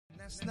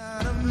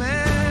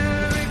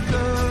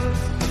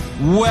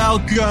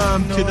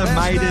Welcome to the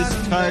Midas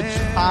Touch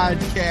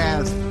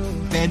podcast.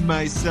 Ben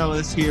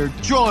Meiselas here,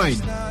 joined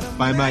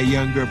by my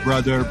younger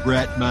brother,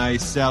 Brett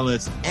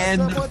Meiselas,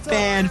 and the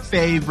fan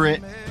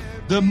favorite,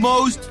 the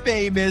most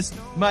famous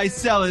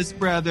Meiselas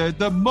brother,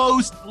 the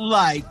most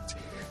liked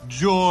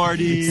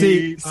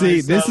Jordy.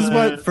 See, this is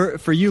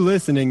what, for you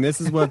listening, this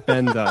is what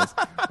Ben does.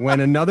 When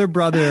another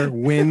brother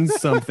wins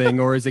something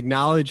or is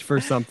acknowledged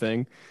for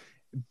something,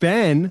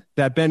 Ben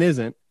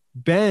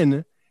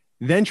then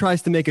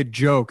tries to make a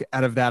joke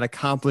out of that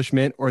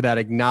accomplishment or that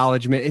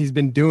acknowledgement. He's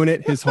been doing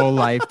it his whole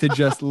life to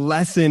just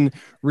lessen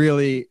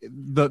really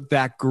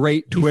that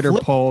great Twitter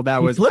poll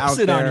that was out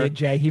there. On you,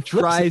 Jay. He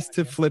tries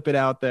to flip it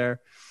out there.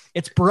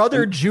 It's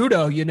brother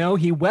judo, you know.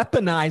 He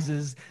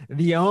weaponizes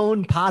the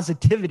own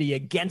positivity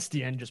against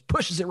you and just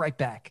pushes it right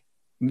back.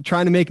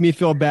 Trying to make me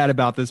feel bad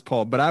about this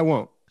poll, but I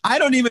won't. I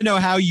don't even know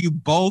how you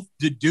both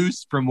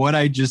deduced from what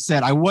I just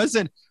said. I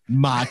wasn't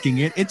mocking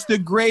it. It's the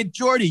great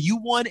Jordy. You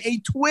won a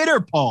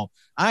Twitter poll.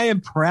 I am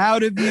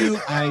proud of you.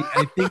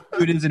 I think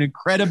it is an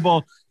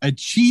incredible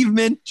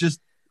achievement.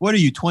 Just, what are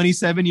you,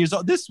 27 years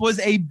old? This was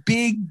a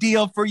big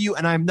deal for you,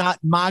 and I'm not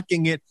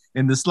mocking it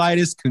in the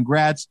slightest.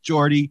 Congrats,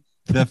 Jordy,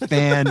 the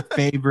fan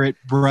favorite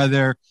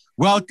brother.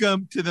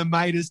 Welcome to the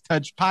Midas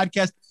Touch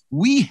podcast.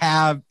 We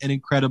have an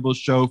incredible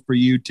show for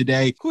you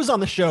today. Who's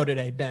on the show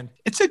today, Ben?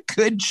 It's a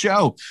good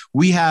show.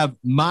 We have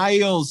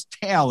Miles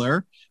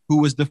Taylor, who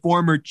was the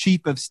former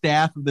chief of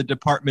staff of the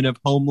Department of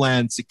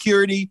Homeland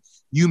Security.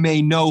 You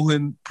may know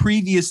him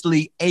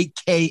previously,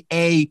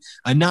 AKA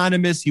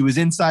Anonymous. He was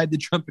inside the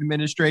Trump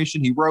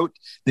administration. He wrote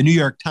the New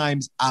York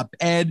Times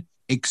op-ed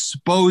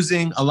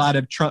exposing a lot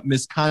of Trump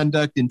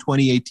misconduct in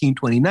 2018,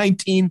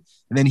 2019.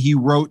 And then he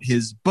wrote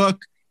his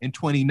book in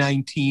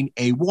 2019,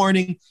 A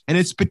Warning. And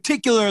it's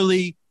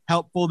particularly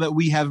helpful that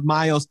we have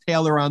Miles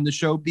Taylor on the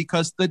show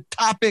because the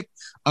topic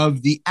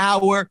of the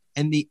hour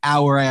and the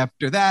hour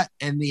after that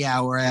and the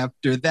hour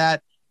after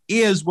that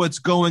is what's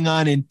going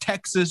on in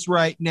Texas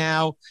right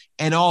now,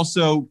 and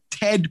also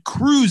Ted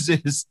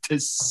Cruz's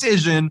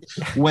decision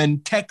when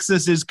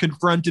Texas is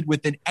confronted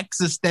with an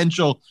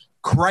existential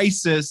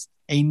crisis,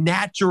 a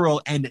natural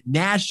and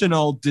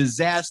national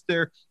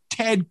disaster.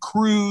 Ted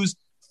Cruz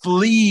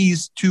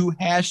flees to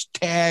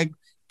hashtag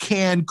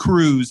Can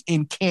Cruz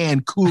in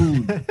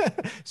Cancun.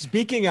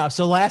 Speaking of,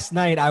 so last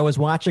night I was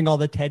watching all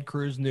the Ted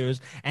Cruz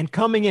news, and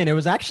coming in, it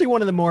was actually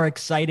one of the more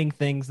exciting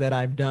things that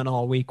I've done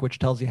all week, which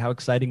tells you how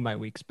exciting my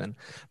week's been.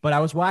 But I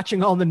was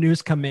watching all the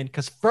news come in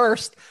because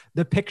first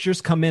the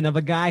pictures come in of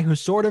a guy who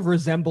sort of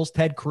resembles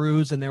Ted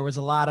Cruz, and there was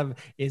a lot of,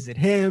 is it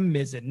him?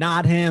 Is it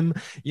not him?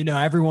 You know,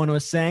 everyone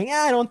was saying,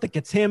 I don't think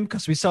it's him,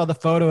 because we saw the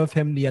photo of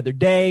him the other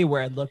day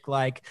where it looked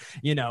like,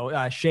 you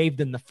know,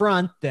 shaved in the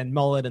front and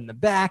mullet in the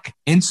back.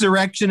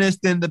 Insurrectionist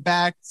in the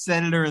back,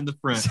 senator in the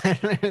front.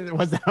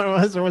 Was that what it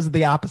was, or was it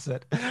the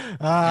opposite?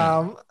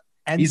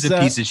 And he's a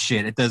piece of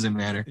shit. It doesn't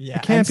matter. Yeah,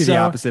 it can't be the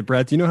opposite,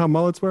 Brett. Do you know how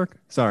mullets work?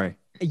 Sorry.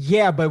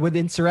 Yeah, but would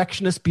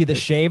insurrectionist be the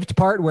shaved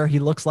part where he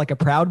looks like a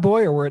Proud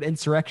Boy, or would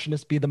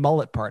insurrectionist be the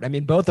mullet part? I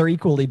mean, both are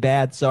equally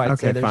bad. So I'd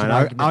say there's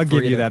fine. I'll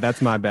give you that.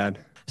 That's my bad.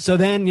 So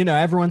then, you know,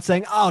 everyone's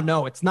saying, oh,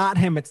 no, it's not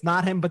him. It's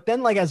not him. But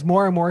then, like, as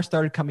more and more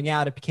started coming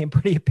out, it became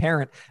pretty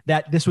apparent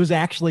that this was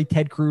actually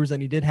Ted Cruz,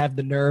 and he did have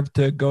the nerve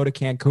to go to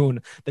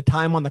Cancun. The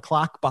time on the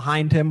clock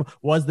behind him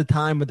was the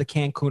time of the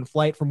Cancun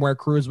flight from where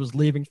Cruz was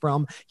leaving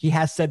from. He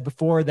has said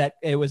before that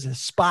it was his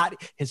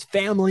spot. His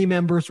family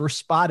members were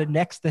spotted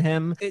next to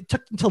him. It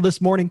took until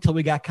this morning till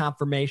we got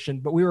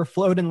confirmation, but we were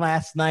floating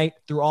last night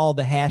through all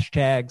the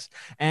hashtags.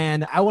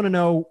 And I want to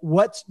know,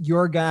 what's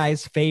your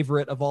guys'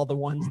 favorite of all the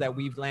ones that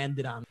we've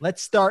landed on?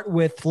 Let's start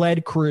with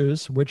Fled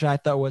Cruz, which I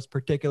thought was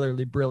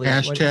particularly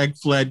brilliant. Hashtag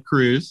Fled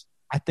Cruz.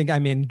 I think I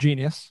mean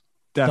genius.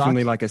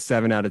 Definitely like a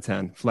 7 out of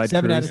 10. Fled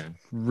Cruz,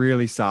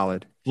 really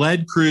solid.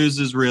 Fled Cruz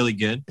is really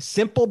good.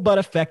 Simple but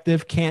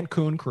effective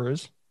Cancun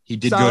Cruz. He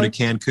did go to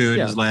Cancun.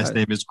 Yeah, his last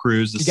name is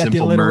Cruz. You got the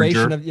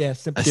alliteration merger.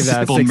 Simple. Give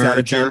that a 6 out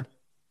of 10.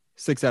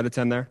 6 out of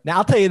 10 there. Now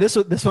I'll tell you, this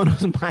one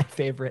was my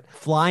favorite.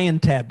 Flying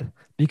Ted,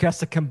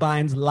 because it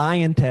combines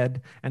Lion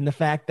Ted and the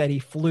fact that he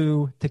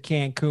flew to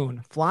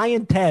Cancun.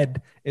 Flying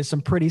Ted is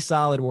some pretty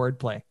solid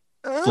wordplay.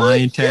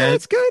 Flying Ted. Yeah,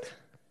 it's good.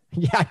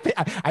 Yeah,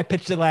 I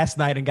pitched it last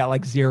night and got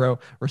like 0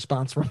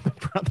 response from the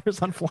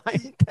brothers on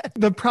Flying Ted.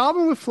 The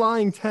problem with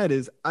Flying Ted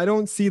is I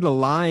don't see the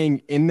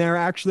lying in there.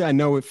 Actually, I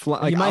know it.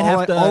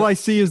 All I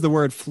see is the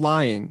word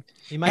flying.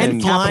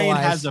 And flying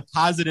has a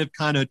positive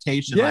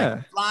connotation.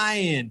 Yeah,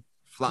 like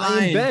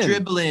flying,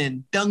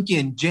 dribbling,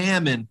 dunking,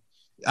 jamming.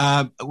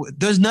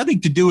 There's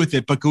nothing to do with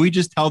it, but can we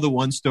just tell the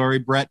one story,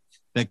 Brett,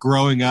 that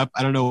growing up,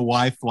 I don't know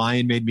why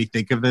flying made me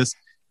think of this,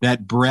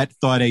 that Brett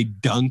thought a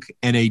dunk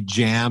and a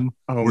jam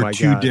were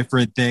two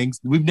different things.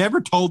 We've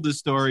never told this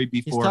story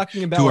before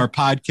to our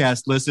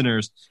podcast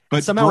listeners,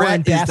 but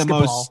Brett is the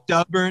most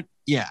stubborn.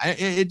 Yeah,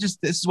 this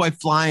is why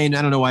flying,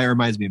 I don't know why it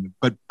reminds me of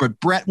it, but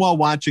Brett, while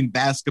watching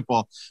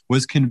basketball,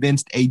 was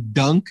convinced a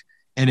dunk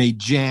and a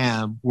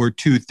jam were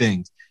two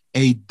things.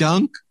 A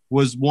dunk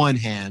was one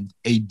hand,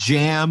 a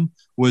jam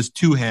was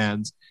two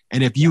hands,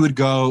 And if you would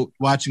go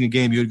watching a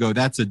game, you would go,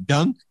 "That's a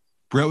dunk."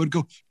 Brett would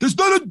go, "That's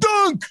not a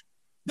dunk.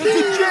 That's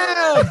a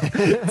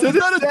jam. That's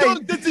not a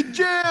dunk. That's a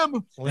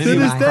jam."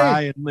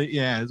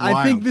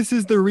 I think this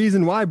is the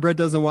reason why Brett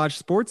doesn't watch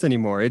sports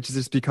anymore. It's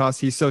just because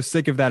he's so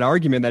sick of that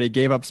argument that he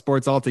gave up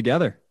sports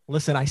altogether.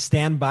 Listen, I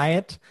stand by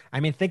it. I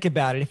mean, think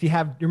about it. If you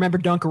remember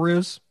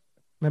Dunkaroos?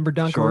 Remember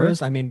Dunkaroos?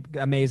 Sure. I mean,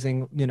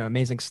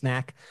 amazing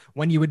snack.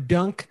 When you would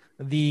dunk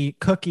the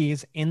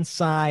cookies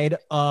inside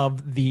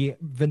of the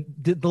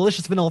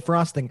delicious vanilla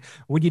frosting,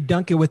 would you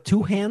dunk it with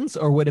two hands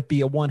or would it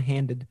be a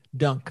one-handed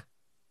dunk?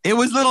 It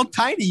was little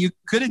tiny. You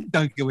couldn't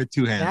dunk it with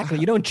two hands. Exactly.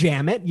 You don't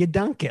jam it, you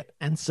dunk it.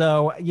 And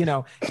so,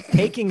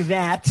 taking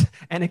that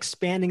and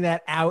expanding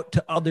that out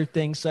to other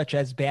things such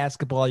as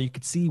basketball, you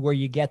could see where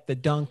you get the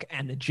dunk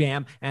and the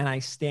jam. And I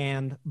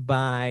stand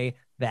by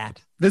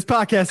that. This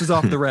podcast is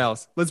off the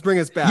rails. Let's bring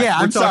us back. Yeah,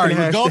 I'm sorry.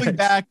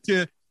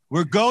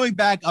 We're going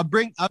back. I'll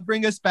bring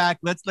us back.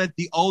 Let's let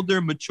the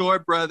older, mature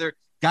brother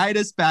guide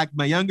us back.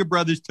 My younger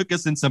brothers took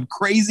us in some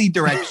crazy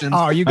directions.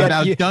 Oh, you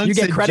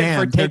get credit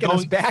for taking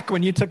us back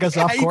when you took us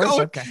off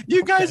course.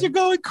 You guys are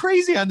going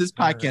crazy on this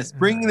podcast.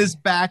 Bringing this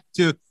back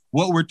to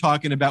what we're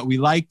talking about. We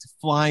liked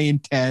Flying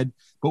Ted,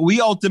 but we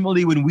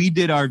ultimately, when we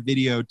did our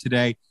video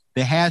today,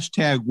 the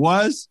hashtag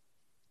was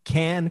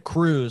Can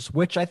Cruise,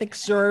 which I think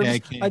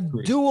serves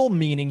dual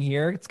meaning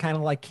here. It's kind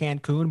of like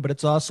Cancun, but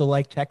it's also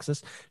like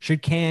Texas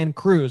should can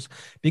cruise.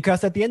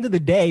 Because at the end of the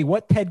day,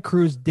 what Ted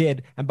Cruz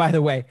did, and by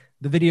the way,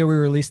 the video we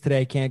released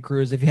today, Can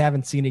Cruise, if you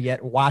haven't seen it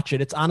yet, watch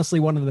it. It's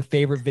honestly one of the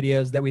favorite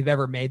videos that we've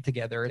ever made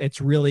together.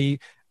 It's really,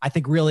 I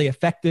think, really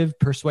effective,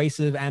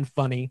 persuasive, and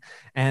funny.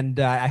 And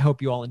I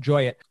hope you all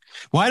enjoy it.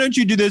 Why don't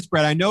you do this,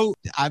 Brett? I know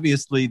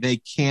obviously they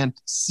can't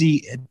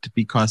see it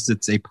because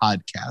it's a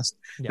podcast.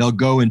 Yeah. They'll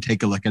go and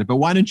take a look at it. But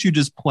why don't you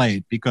just play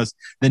it? Because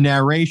the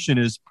narration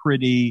is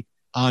pretty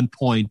on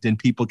point and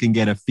people can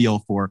get a feel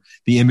for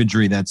the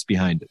imagery that's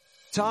behind it.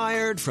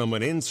 Tired from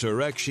an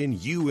insurrection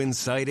you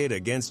incited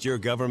against your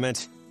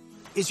government?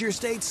 Is your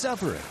state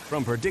suffering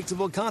from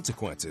predictable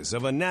consequences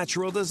of a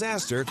natural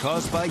disaster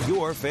caused by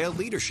your failed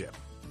leadership?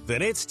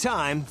 Then it's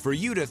time for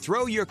you to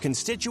throw your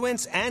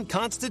constituents and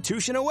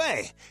Constitution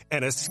away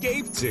and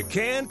escape to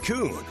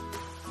Cancun.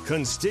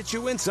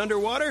 Constituents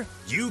underwater?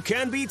 You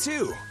can be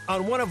too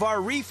on one of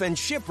our reef and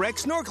shipwreck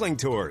snorkeling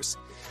tours.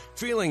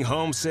 Feeling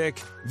homesick?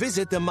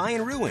 Visit the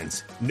Mayan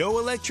ruins. No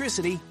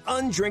electricity,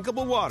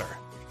 undrinkable water.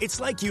 It's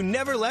like you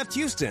never left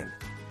Houston.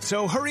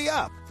 So hurry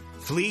up,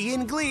 flee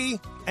in glee,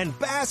 and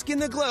bask in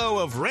the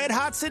glow of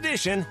red-hot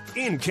sedition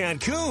in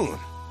Cancun.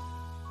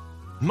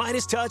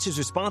 Midas Touch is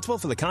responsible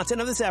for the content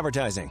of this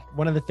advertising.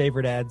 One of the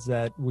favorite ads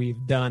that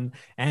we've done.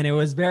 And it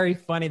was very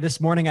funny.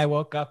 This morning, I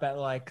woke up at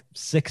like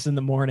 6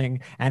 a.m.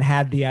 and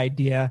had the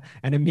idea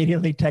and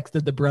immediately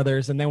texted the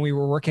brothers. And then we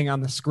were working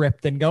on the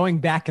script and going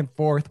back and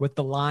forth with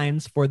the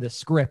lines for the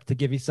script to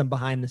give you some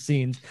behind the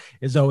scenes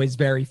is always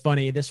very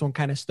funny. This one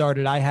kind of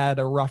started. I had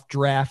a rough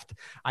draft.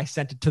 I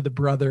sent it to the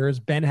brothers.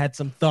 Ben had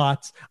some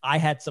thoughts. I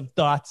had some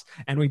thoughts.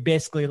 And we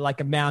basically,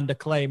 like a mound of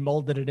clay,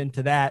 molded it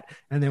into that.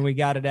 And then we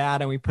got it out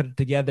and we put it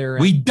together.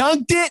 We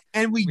dunked it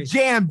and we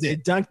jammed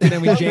it. Dunked it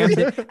and we jammed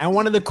it. And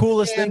one of the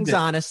coolest things,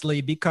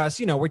 honestly,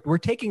 because, we're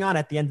taking on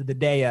at the end of the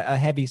day a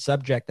heavy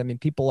subject. I mean,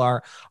 people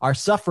are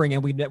suffering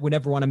and we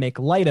never want to make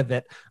light of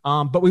it.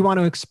 But we want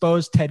to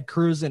expose Ted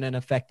Cruz in an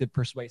effective,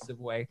 persuasive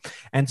way.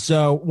 And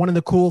so one of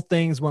the cool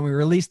things when we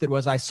released it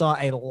was I saw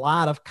a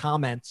lot of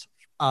comments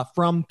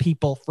from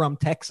people from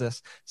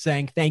Texas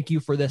saying, thank you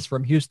for this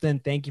from Houston.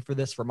 Thank you for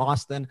this from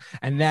Austin.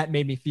 And that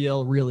made me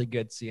feel really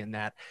good seeing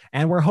that.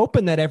 And we're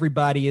hoping that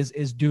everybody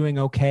is doing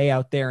okay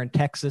out there in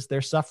Texas.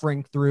 They're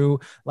suffering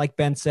through, like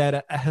Ben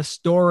said, a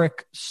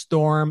historic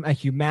storm, a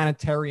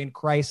humanitarian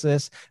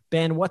crisis.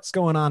 Ben, what's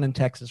going on in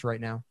Texas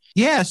right now?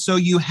 Yeah, so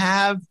you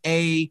have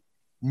a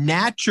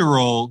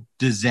natural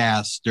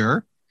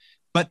disaster,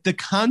 but the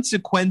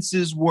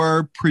consequences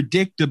were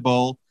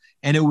predictable.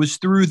 And it was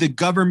through the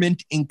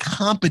government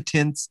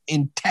incompetence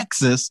in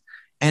Texas.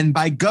 And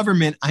by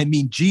government, I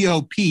mean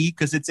GOP,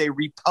 because it's a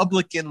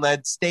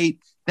Republican-led state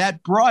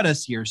that brought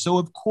us here. So,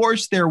 of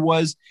course, there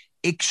was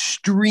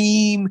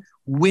extreme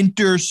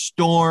winter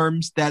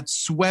storms that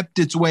swept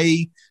its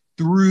way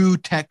through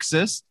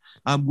Texas.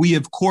 We,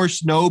 of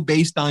course, know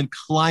based on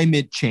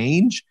climate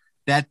change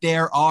that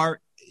there are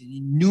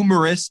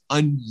numerous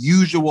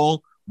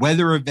unusual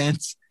weather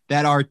events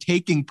that are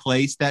taking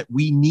place that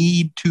we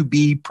need to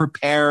be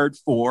prepared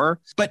for.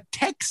 But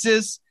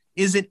Texas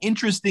is an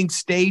interesting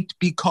state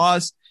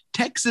because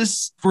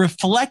Texas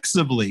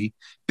reflexively,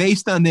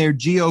 based on their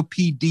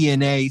GOP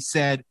DNA,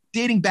 said,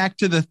 dating back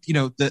to the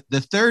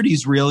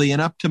 30s really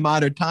and up to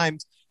modern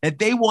times, that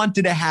they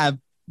wanted to have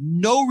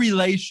no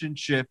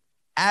relationship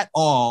at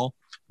all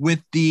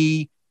with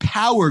the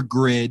power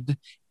grid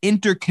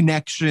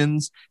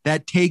interconnections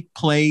that take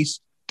place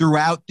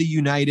throughout the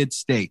United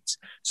States.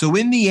 So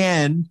in the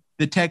end,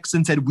 the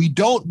Texans said, we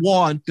don't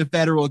want the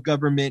federal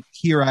government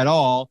here at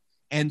all.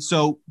 And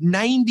so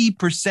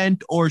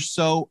 90% or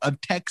so of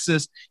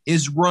Texas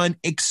is run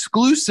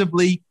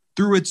exclusively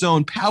through its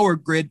own power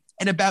grid.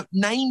 and about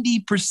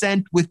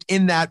 90%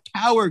 within that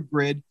power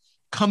grid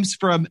comes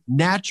from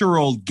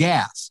natural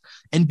gas.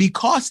 And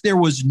because there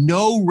was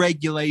no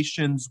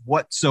regulations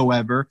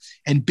whatsoever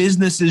and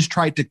businesses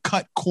tried to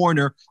cut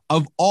corner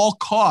of all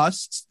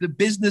costs, the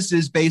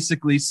businesses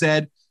basically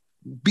said,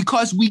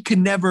 because we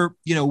can never,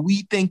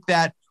 we think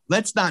that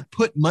let's not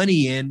put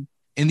money in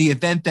the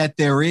event that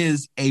there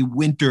is a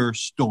winter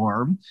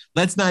storm.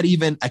 Let's not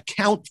even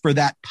account for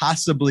that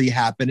possibly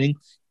happening.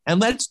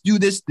 And let's do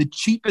this the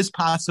cheapest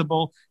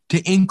possible to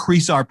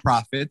increase our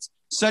profits,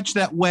 such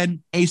that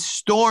when a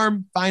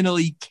storm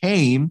finally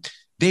came,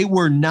 they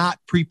were not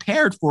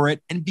prepared for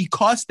it. And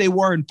because they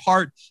weren't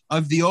part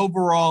of the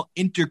overall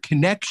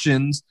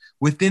interconnections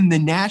within the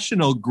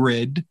national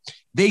grid,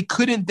 they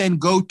couldn't then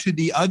go to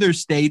the other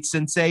states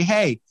and say,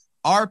 hey,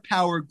 our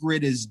power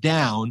grid is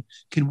down.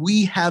 Can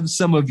we have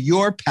some of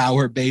your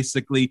power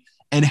basically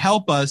and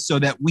help us so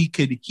that we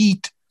could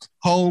heat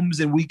homes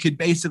and we could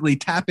basically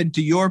tap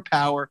into your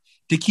power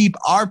to keep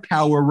our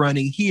power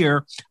running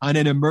here on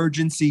an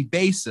emergency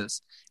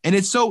basis? And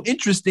it's so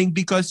interesting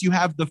because you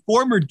have the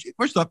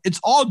first off, it's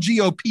all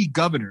GOP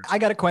governors. I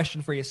got a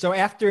question for you. So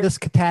after this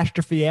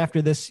catastrophe,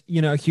 after this,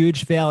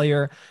 huge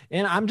failure,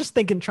 and I'm just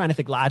trying to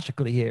think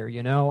logically here,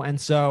 and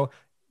so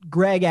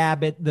Greg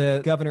Abbott,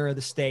 the governor of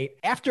the state,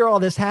 after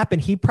all this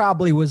happened, he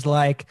probably was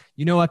like,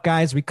 you know what,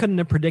 guys, we couldn't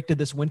have predicted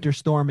this winter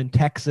storm in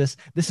Texas.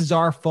 This is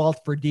our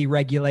fault for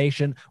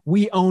deregulation.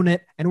 We own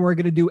it, and we're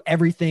going to do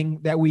everything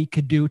that we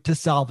could do to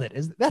solve it.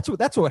 That's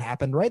what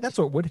happened, right? That's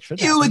what should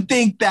happen. You would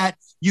think that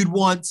you'd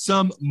want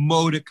some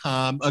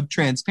modicum of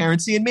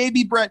transparency. And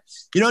maybe, Brett,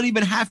 you don't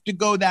even have to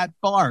go that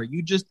far.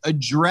 You just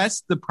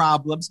address the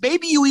problems.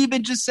 Maybe you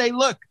even just say,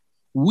 look,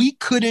 we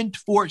couldn't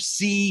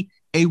foresee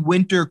a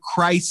winter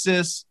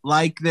crisis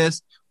like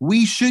this.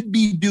 We should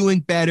be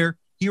doing better.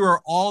 Here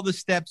are all the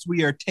steps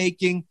we are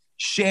taking.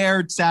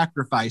 Shared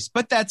sacrifice.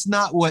 But that's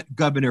not what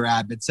Governor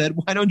Abbott said.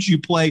 Why don't you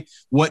play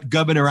what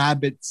Governor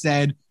Abbott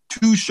said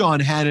to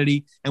Sean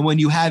Hannity? And when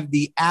you have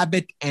the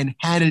Abbott and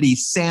Hannity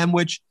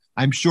sandwich,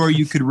 I'm sure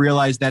you could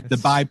realize that the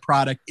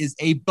byproduct is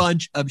a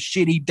bunch of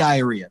shitty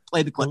diarrhea.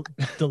 Play the clip.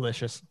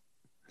 Delicious.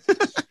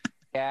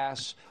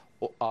 Gas,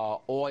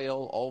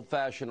 oil,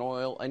 old-fashioned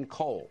oil, and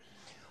coal.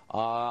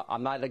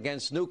 I'm not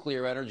against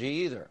nuclear energy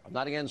either. I'm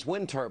not against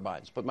wind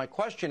turbines. But my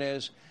question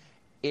is,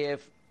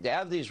 if you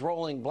have these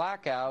rolling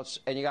blackouts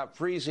and you got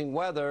freezing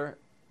weather,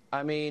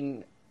 and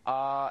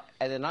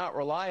they're not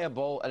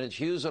reliable and it's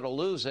use it or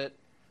lose it,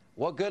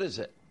 what good is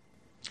it?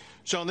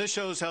 Sean, this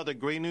shows how the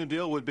Green New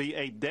Deal would be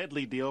a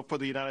deadly deal for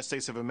the United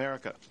States of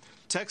America.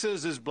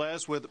 Texas is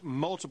blessed with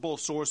multiple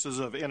sources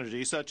of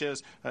energy, such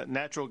as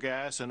natural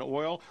gas and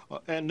oil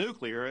and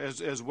nuclear,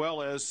 as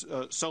well as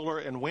solar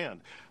and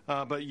wind.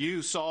 But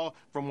you saw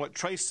from what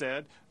Trace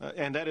said,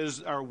 and that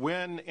is our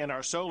wind and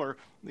our solar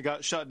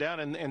got shut down,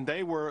 and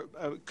they were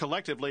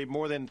collectively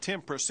more than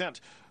 10%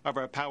 of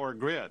our power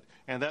grid.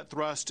 And that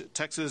thrust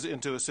Texas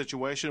into a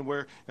situation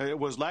where it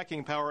was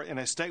lacking power in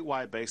a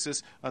statewide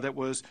basis. That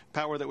was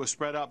power that was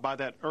spread out by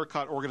that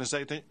ERCOT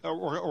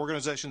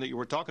organization that you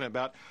were talking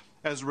about.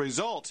 As a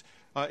result,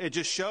 it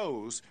just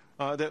shows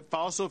that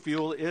fossil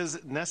fuel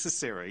is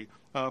necessary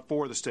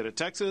for the state of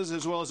Texas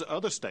as well as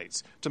other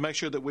states to make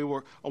sure that we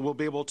will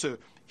be able to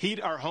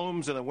heat our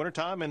homes in the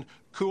wintertime and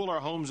cool our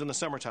homes in the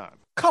summertime.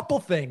 Couple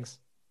things.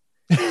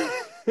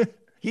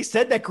 He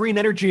said that green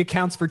energy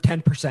accounts for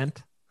 10%.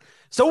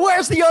 So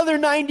where's the other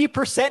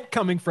 90%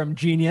 coming from,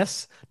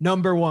 genius?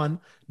 Number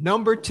one.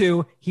 Number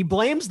two, he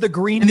blames the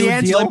Green New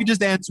Deal. Let me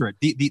just answer it.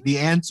 The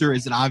answer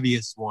is an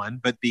obvious one,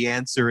 but the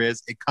answer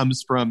is it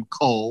comes from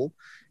coal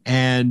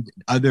and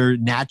other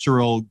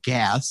natural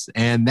gas.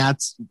 And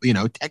that's,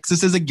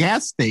 Texas is a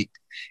gas state.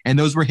 And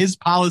those were his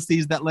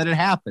policies that let it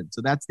happen.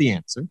 So that's the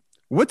answer.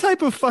 What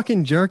type of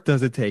fucking jerk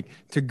does it take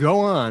to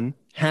go on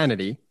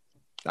Hannity?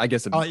 I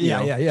guess. You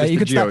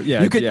could stop.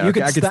 I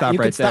could stop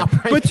right there.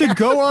 But to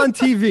go on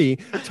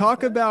TV,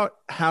 talk about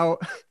how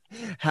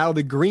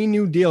the Green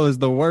New Deal is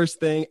the worst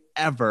thing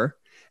ever,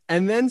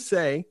 and then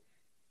say,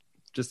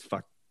 just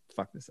fuck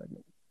this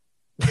segment.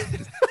 It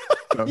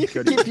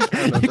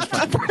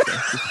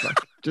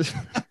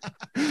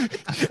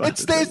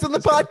stays in the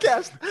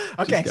podcast.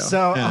 Okay,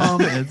 so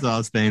it's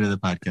all staying in the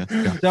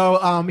podcast. Go.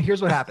 So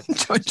here's what happened.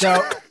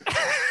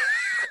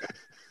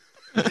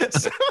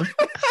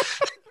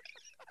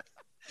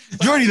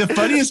 Jordy, the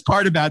funniest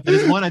part about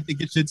this, one, I think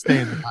it should stay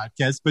in the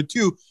podcast, but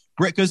two,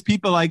 Brett, because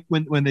people like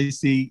when they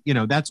see,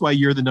 that's why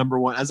you're the number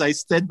one. As I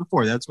said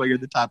before, that's why you're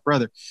the top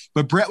brother.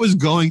 But Brett was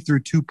going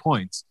through 2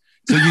 points.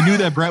 So you knew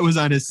that Brett was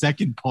on his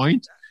second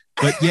point,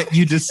 but yet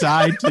you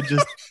decide to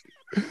just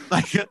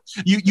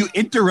you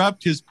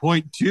interrupt his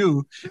point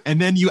too.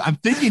 And then I'm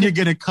thinking you're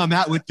going to come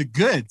out with the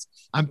goods.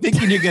 I'm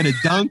thinking you're going to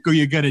dunk or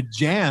you're going to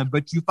jam,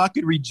 but you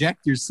fucking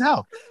reject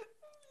yourself.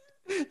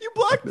 You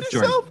blocked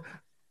yourself. Jordy.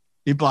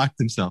 He blocked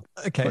himself.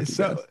 Okay,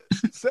 so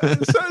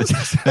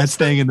that's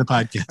staying in the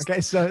podcast. Okay,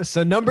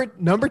 so number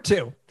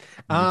two,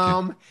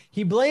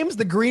 He blames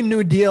the Green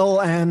New Deal,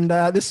 and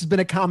this has been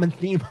a common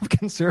theme of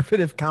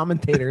conservative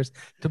commentators,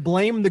 to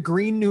blame the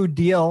Green New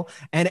Deal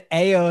and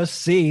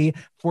AOC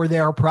for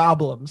their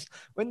problems,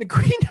 when the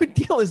Green New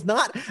Deal is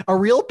not a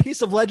real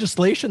piece of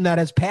legislation that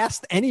has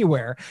passed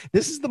anywhere.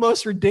 This is the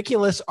most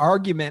ridiculous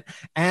argument,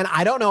 and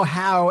I don't know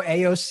how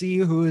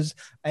AOC, who's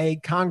a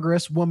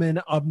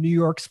congresswoman of New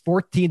York's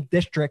 14th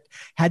district,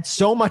 had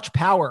so much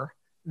power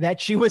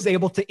that she was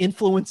able to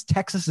influence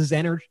Texas's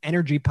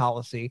energy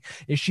policy.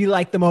 Is she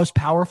like the most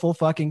powerful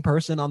fucking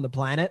person on the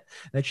planet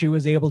that she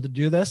was able to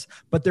do this?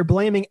 But they're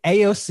blaming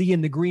AOC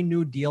and the Green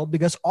New Deal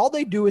because all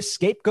they do is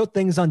scapegoat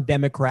things on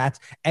Democrats.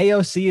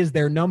 AOC is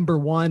their number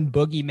one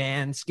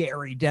boogeyman,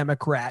 scary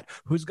Democrat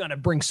who's going to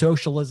bring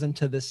socialism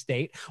to the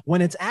state,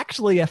 when it's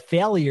actually a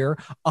failure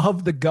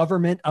of the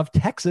government of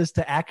Texas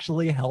to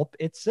actually help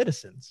its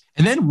citizens.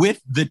 And then with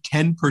the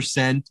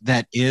 10%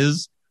 that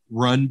is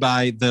run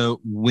by the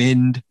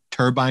wind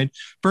turbine.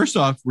 First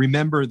off,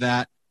 remember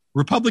that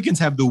Republicans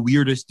have the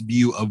weirdest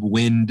view of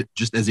wind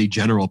just as a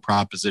general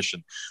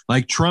proposition.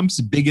 Like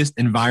Trump's biggest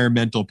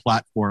environmental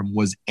platform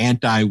was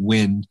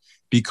anti-wind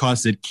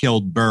because it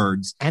killed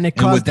birds. And it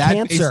caused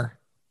cancer.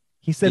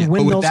 He said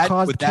windmills cause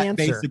cancer. What that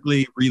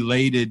basically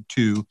related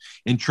to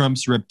in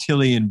Trump's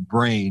reptilian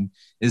brain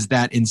is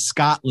that in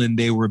Scotland,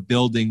 they were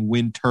building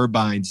wind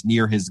turbines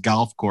near his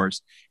golf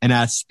course. And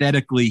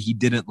aesthetically, he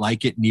didn't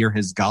like it near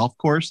his golf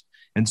course.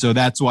 And so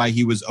that's why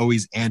he was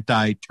always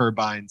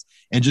anti-turbines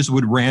and just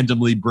would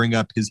randomly bring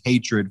up his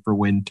hatred for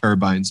wind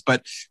turbines.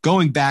 But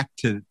going back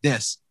to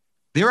this,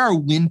 there are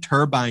wind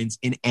turbines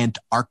in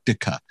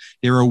Antarctica.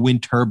 There are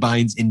wind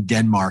turbines in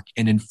Denmark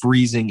and in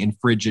freezing and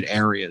frigid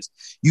areas.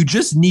 You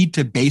just need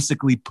to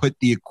basically put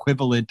the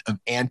equivalent of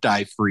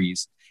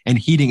antifreeze and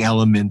heating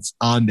elements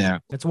on there.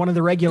 It's one of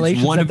the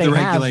regulations have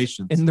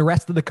in the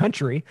rest of the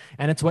country,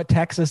 and it's what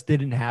Texas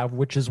didn't have,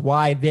 which is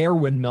why their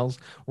windmills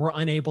were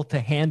unable to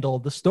handle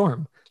the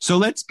storm. So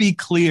let's be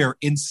clear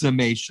in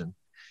summation.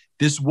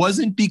 This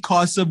wasn't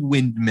because of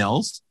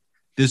windmills.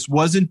 This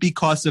wasn't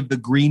because of the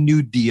Green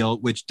New Deal,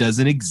 which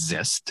doesn't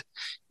exist.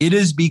 It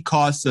is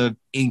because of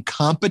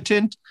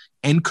incompetent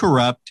and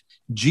corrupt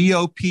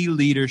GOP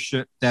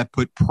leadership that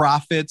put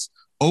profits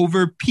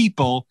over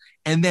people,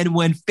 and then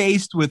when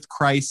faced with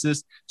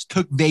crisis,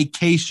 took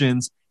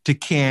vacations to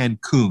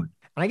Cancun.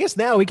 I guess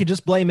now we could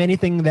just blame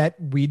anything that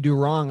we do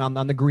wrong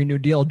on the Green New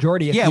Deal.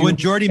 Jordy, when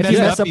Jordy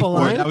messed up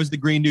before, that was the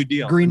Green New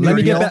Deal.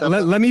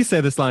 Let me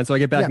say this line so I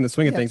get back in the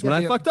swing of things. When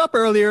I fucked up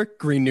earlier,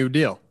 Green New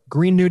Deal.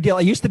 Green New Deal.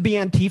 It used to be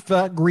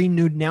Antifa, Green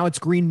New. Now it's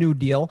Green New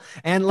Deal.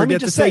 And let me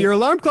just say, your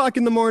alarm clock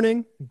in the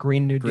morning.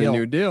 Green New Deal. Green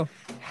New Deal.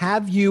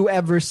 Have you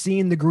ever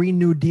seen the Green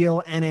New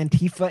Deal and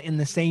Antifa in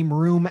the same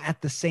room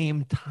at the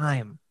same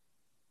time?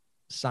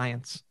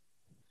 Science.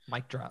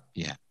 Mic drop.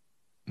 Yeah.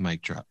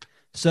 Mic drop.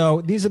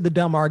 So these are the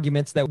dumb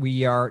arguments that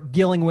we are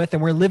dealing with,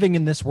 and we're living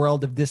in this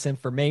world of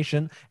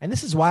disinformation. And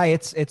this is why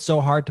it's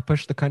so hard to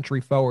push the country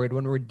forward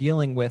when we're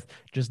dealing with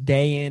just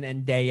day in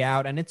and day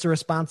out. And it's a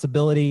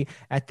responsibility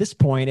at this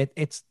point.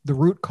 It's the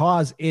root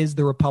cause is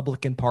the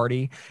Republican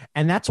Party.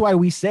 And that's why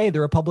we say the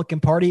Republican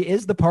Party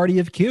is the party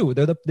of Q.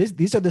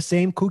 These are the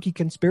same kooky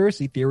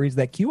conspiracy theories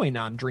that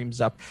QAnon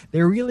dreams up.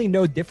 They're really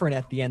no different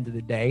at the end of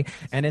the day.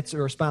 And it's a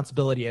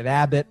responsibility of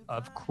Abbott,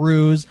 of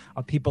Cruz,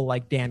 of people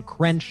like Dan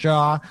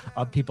Crenshaw,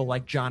 of people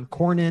like John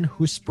Cornyn,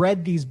 who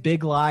spread these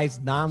big lies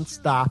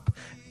nonstop,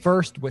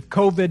 first with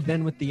COVID,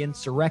 then with the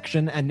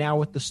insurrection, and now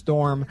with the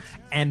storm,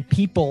 and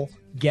people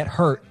get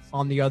hurt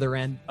on the other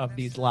end of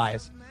these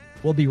lies.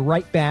 We'll be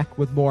right back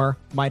with more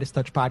Midas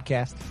Touch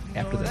podcast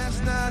after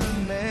this.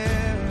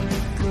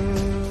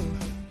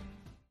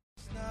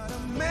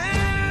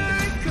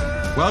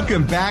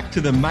 Welcome back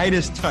to the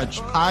Midas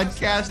Touch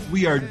podcast.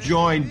 We are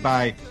joined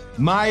by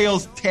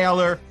Miles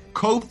Taylor,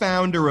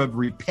 co-founder of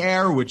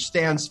REPAIR, which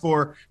stands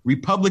for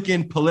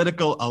Republican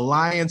Political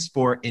Alliance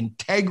for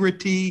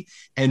Integrity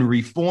and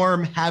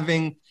Reform.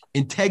 Having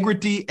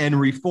integrity and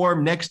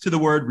reform next to the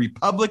word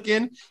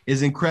Republican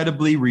is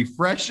incredibly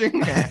refreshing.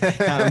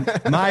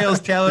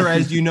 Miles Taylor,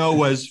 as you know,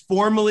 was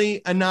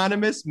formerly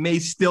anonymous, may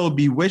still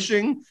be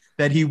wishing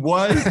that he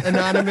was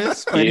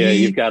anonymous. But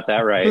you've got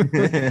that right.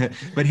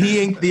 But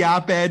he inked the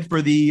op-ed for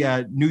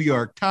the New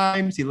York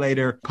Times. He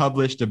later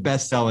published a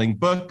best-selling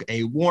book,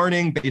 A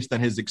Warning, based on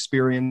his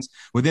experience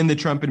within the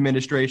Trump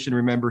administration.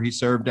 Remember, he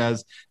served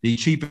as the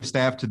chief of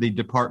staff to the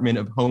Department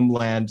of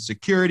Homeland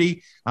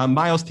Security.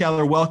 Miles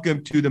Taylor,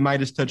 welcome to the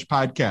Midas Touch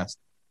podcast.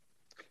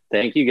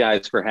 Thank you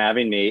guys for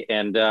having me.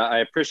 And I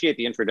appreciate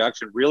the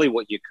introduction. Really,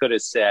 what you could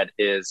have said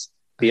is,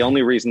 the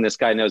only reason this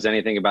guy knows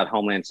anything about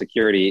Homeland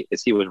Security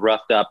is he was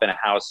roughed up in a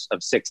house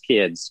of 6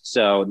 kids.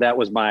 So that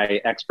was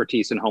my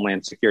expertise in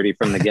Homeland Security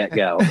from the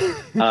get-go.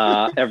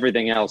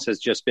 Everything else has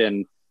just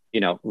been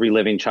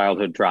reliving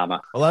childhood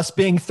drama. Well, us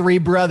being three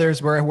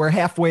brothers, we're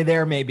halfway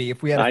there. Maybe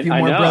if we had a few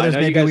more brothers,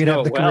 maybe we'd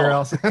have the career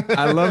else.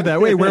 I love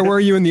that. Wait, where were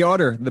you in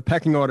the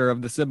pecking order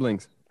of the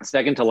siblings?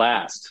 Second to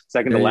last,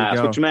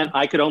 which meant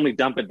I could only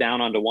dump it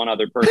down onto one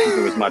other person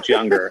who was much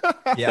younger.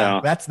 Yeah,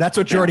 so, that's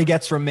what Jordy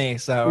gets from me.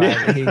 So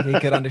he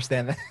could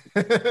understand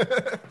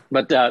that.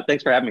 But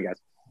thanks for having me, guys.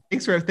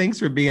 Thanks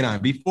for being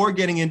on. Before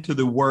getting into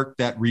the work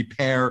that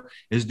Repair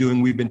is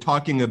doing, we've been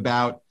talking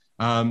about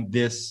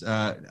this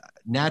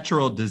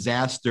natural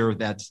disaster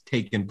that's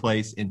taken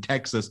place in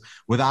Texas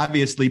with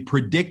obviously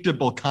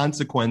predictable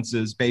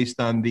consequences based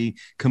on the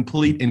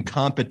complete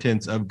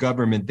incompetence of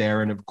government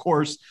there. And of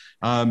course,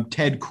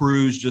 Ted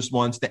Cruz just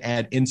wants to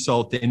add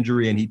insult to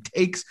injury, and he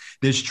takes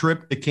this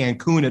trip to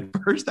Cancun.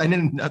 At first,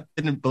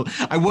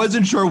 I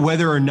wasn't sure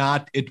whether or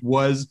not it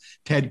was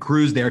Ted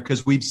Cruz there,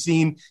 because we've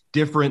seen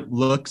different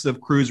looks of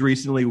Cruz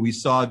recently. We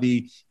saw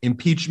the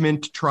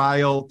impeachment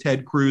trial,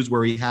 Ted Cruz,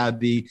 where he had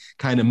the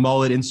kind of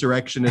mullet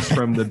insurrectionist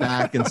from the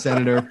back and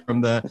senator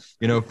from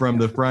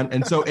the front.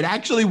 And so it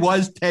actually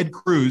was Ted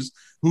Cruz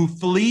who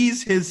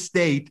flees his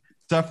state,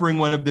 suffering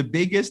one of the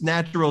biggest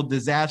natural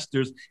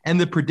disasters and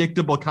the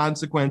predictable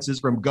consequences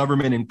from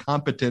government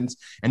incompetence.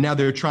 And now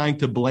they're trying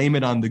to blame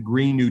it on the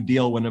Green New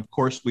Deal, when, of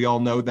course, we all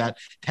know that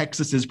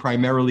Texas is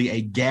primarily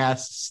a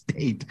gas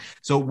state.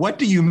 So what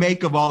do you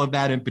make of all of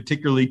that, and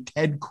particularly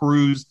Ted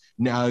Cruz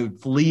now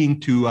fleeing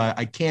to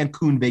a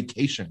Cancun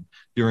vacation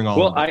during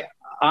all of that? Well,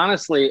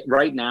 honestly,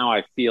 right now,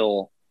 I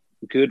feel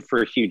good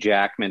for Hugh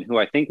Jackman, who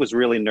I think was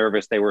really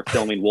nervous. They were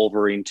filming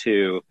Wolverine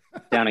 2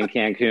 down in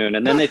Cancun.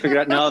 And then they figured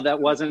out, no, that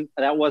wasn't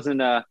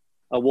a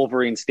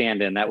Wolverine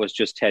stand-in. That was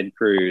just Ted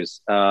Cruz.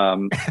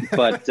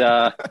 But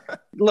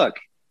look,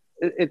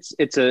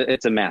 it's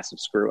a massive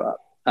screw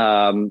up.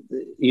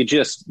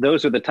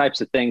 Those are the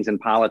types of things in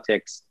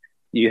politics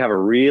you have a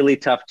really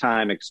tough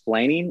time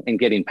explaining and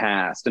getting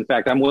past. In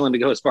fact, I'm willing to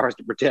go as far as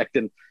to predict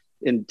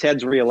in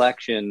Ted's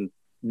reelection,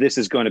 this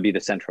is going to be the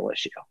central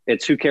issue.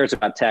 It's who cares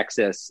about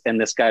Texas, and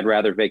this guy'd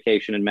rather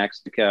vacation in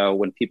Mexico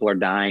when people are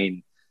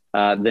dying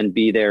than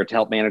be there to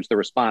help manage the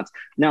response.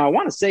 Now, I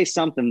want to say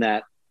something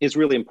that is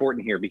really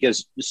important here,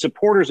 because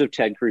supporters of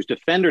Ted Cruz,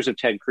 defenders of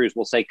Ted Cruz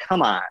will say,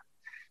 come on,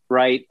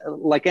 right?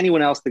 Like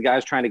anyone else, the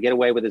guy's trying to get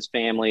away with his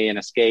family and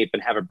escape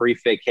and have a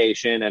brief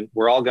vacation, and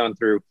we're all going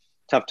through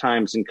tough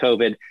times in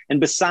COVID. And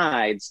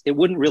besides, it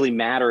wouldn't really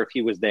matter if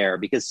he was there,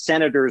 because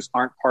senators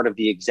aren't part of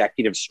the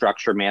executive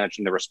structure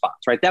managing the response,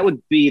 right? That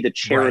would be the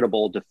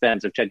charitable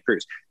defense of Ted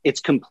Cruz. It's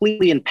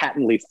completely and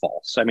patently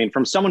false. I mean,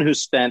 from someone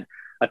who's spent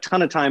a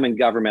ton of time in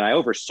government, I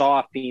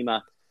oversaw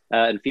FEMA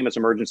and FEMA's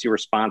emergency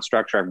response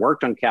structure. I've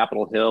worked on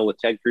Capitol Hill with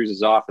Ted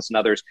Cruz's office and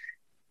others.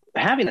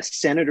 Having a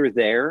senator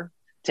there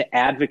to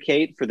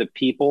advocate for the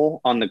people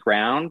on the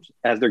ground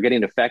as they're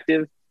getting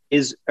affected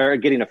is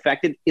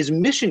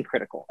mission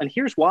critical. And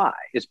here's why.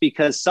 It's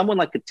because someone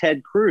like a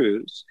Ted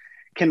Cruz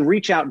can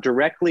reach out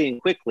directly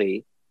and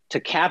quickly to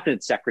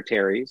cabinet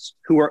secretaries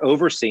who are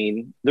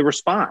overseeing the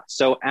response.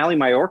 So Ali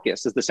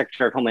Mayorkas is the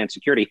Secretary of Homeland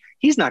Security.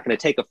 He's not going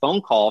to take a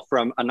phone call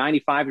from a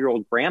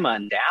 95-year-old grandma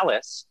in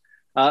Dallas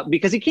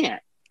because he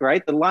can't,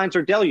 right? The lines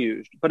are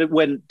deluged. But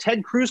when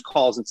Ted Cruz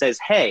calls and says,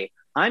 hey,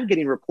 I'm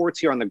getting reports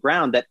here on the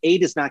ground that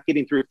aid is not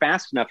getting through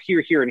fast enough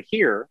here, here, and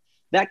here,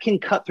 that can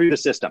cut through the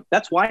system.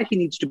 That's why he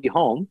needs to be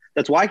home.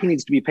 That's why he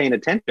needs to be paying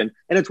attention.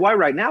 And it's why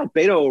right now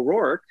Beto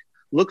O'Rourke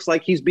looks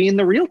like he's being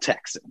the real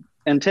Texan,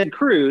 and Ted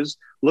Cruz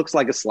looks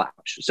like a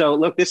slouch. So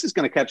look, this is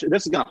going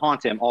to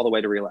haunt him all the way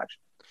to re-election.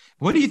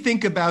 What do you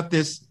think about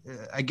this?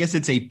 I guess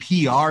it's a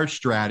PR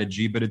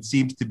strategy, but it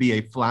seems to be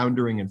a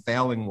floundering and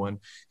failing one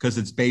because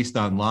it's based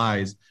on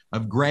lies,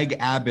 of Greg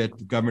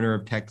Abbott, governor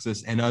of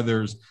Texas, and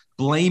others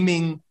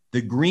blaming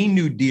the Green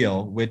New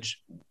Deal, which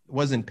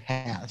wasn't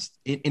passed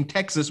in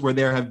Texas, where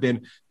there have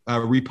been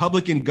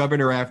Republican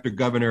governor after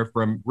governor,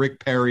 from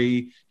Rick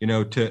Perry,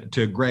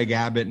 to Greg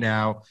Abbott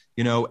now,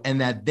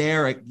 and that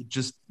they're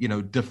just,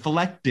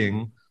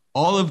 deflecting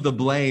all of the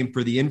blame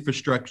for the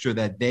infrastructure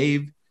that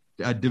they've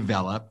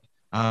developed,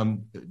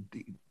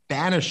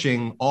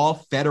 banishing all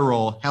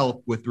federal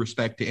help with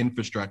respect to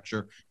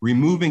infrastructure,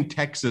 removing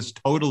Texas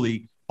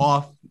totally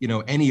off,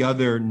 any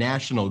other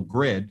national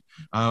grid.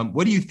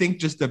 What do you think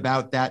just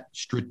about that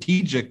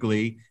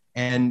strategically?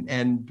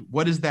 And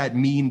what does that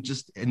mean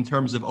just in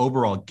terms of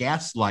overall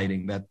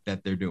gaslighting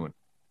that they're doing?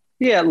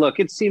 Yeah, look,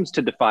 it seems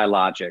to defy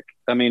logic.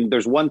 I mean,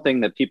 there's one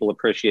thing that people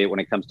appreciate when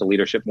it comes to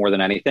leadership more than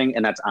anything,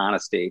 and that's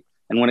honesty.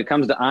 And when it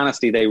comes to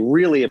honesty, they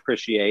really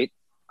appreciate,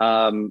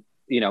 in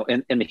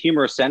the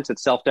humorous sense,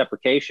 it's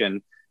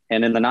self-deprecation.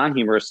 And in the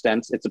non-humorous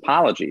sense, it's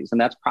apologies. And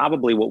that's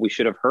probably what we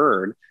should have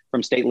heard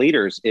from state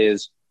leaders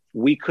is,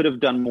 we could have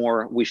done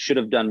more. We should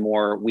have done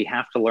more. We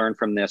have to learn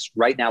from this.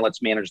 Right now,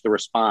 let's manage the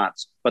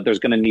response, but there's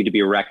going to need to be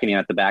a reckoning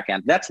at the back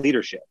end. That's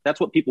leadership. That's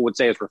what people would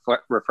say is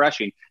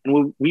refreshing.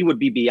 And we would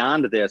be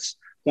beyond this,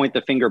 point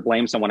the finger,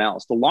 blame someone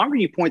else. The longer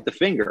you point the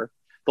finger,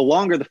 the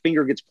longer the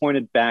finger gets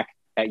pointed back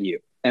at you.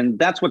 And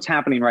that's what's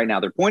happening right now.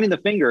 They're pointing the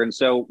finger. And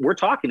so we're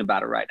talking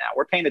about it right now.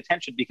 We're paying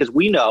attention because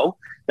we know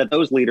that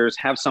those leaders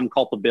have some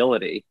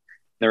culpability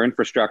their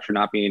infrastructure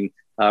not being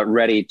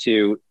ready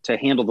to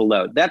handle the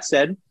load. That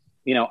said,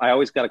 I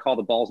always got to call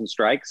the balls and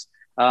strikes.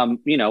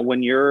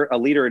 When you're a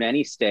leader in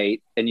any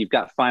state and you've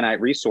got finite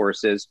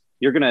resources,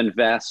 you're going to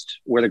invest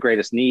where the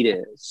greatest need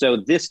is. So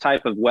this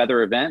type of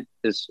weather event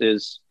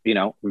is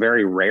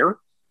very rare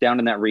down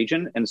in that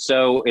region. And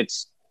so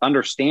it's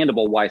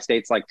understandable why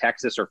states like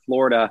Texas or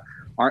Florida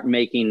aren't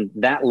making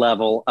that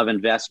level of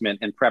investment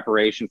and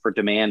preparation for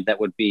demand that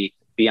would be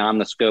beyond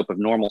the scope of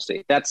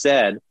normalcy. That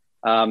said,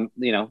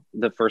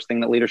 the first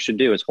thing that leaders should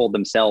do is hold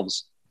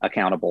themselves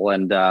accountable.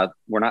 And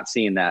we're not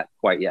seeing that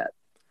quite yet.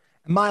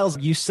 Miles,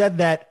 you said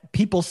that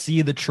people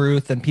see the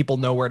truth and people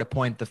know where to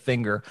point the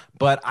finger.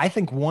 But I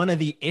think one of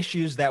the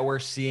issues that we're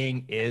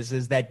seeing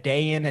is that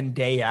day in and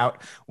day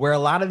out, where a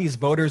lot of these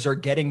voters are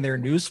getting their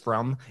news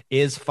from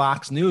is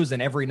Fox News. And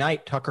every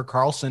night, Tucker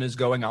Carlson is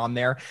going on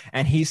there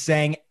and he's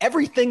saying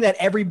everything that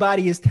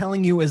everybody is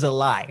telling you is a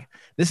lie.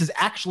 This is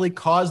actually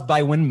caused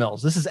by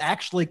windmills. This is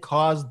actually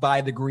caused by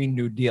the Green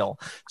New Deal.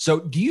 So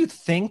do you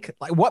think,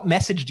 what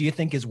message do you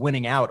think is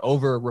winning out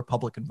over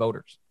Republican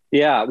voters?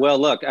 Yeah, well,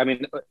 look, I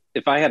mean,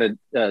 if I had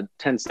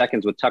 10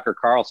 seconds with Tucker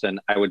Carlson,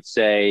 I would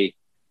say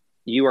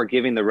you are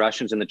giving the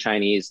Russians and the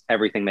Chinese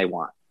everything they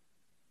want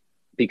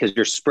because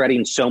you're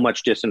spreading so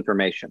much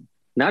disinformation,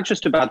 not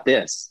just about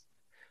this,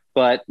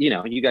 but,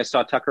 you guys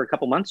saw Tucker a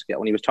couple months ago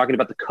when he was talking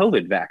about the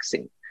COVID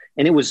vaccine.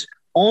 And it was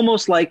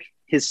almost like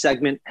his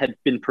segment had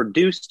been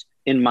produced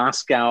in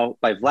Moscow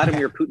by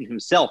Vladimir Putin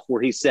himself,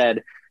 where he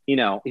said,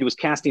 he was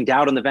casting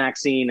doubt on the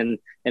vaccine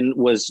and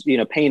was,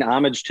 paying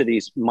homage to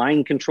these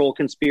mind control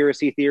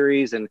conspiracy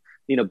theories and,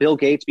 Bill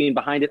Gates being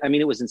behind it. I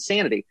mean, it was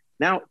insanity.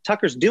 Now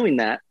Tucker's doing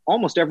that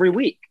almost every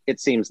week, it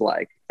seems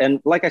like.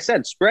 And like I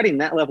said, spreading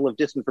that level of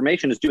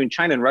disinformation is doing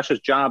China and Russia's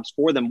jobs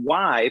for them.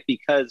 Why?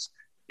 Because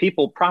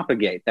people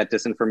propagate that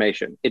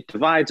disinformation. It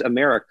divides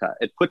America.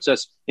 It puts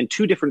us in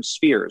two different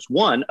spheres.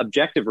 One,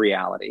 objective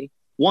reality.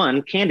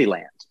 One,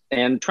 Candyland.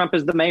 And Trump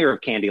is the mayor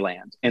of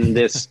Candyland in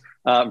this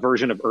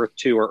version of Earth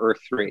 2 or Earth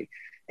 3.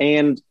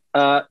 And,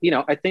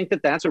 I think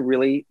that that's a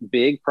really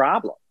big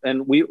problem.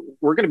 And we're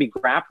going to be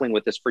grappling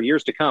with this for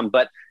years to come.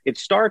 But it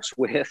starts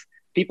with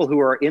people who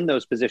are in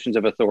those positions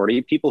of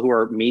authority, people who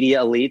are media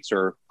elites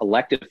or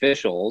elected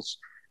officials,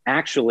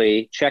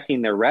 actually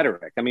checking their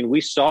rhetoric. I mean, we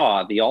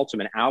saw the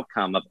ultimate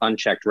outcome of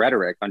unchecked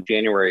rhetoric on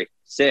January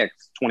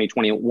 6th,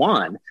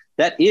 2021.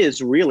 That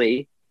is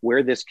really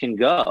where this can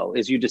go,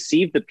 is you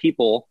deceive the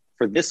people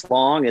for this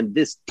long and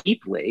this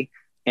deeply,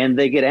 and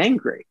they get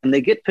angry and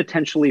they get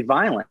potentially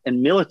violent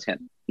and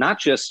militant, not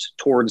just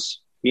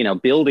towards,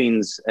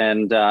 buildings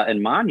and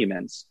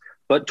monuments,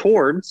 but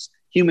towards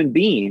human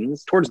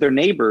beings, towards their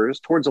neighbors,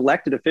 towards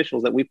elected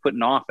officials that we put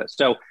in office.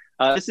 So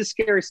this is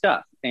scary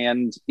stuff.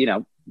 And,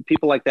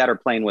 people like that are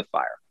playing with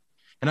fire.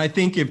 And I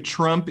think if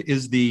Trump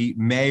is the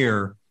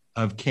mayor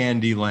of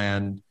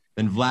Candyland,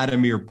 then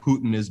Vladimir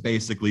Putin is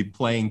basically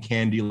playing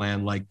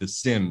Candyland like The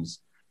Sims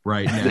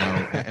right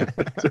now.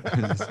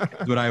 Is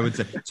what I would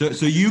say.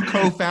 So you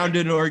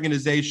co-founded an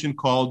organization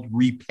called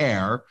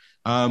Repair,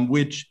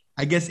 which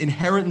I guess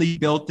inherently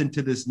built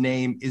into this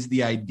name is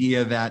the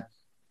idea that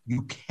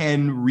you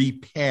can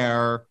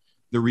repair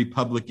the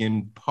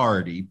Republican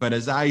Party. But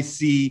as I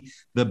see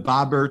the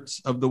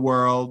Bobberts of the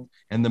world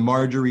and the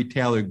Marjorie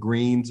Taylor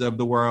Greens of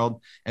the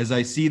world, as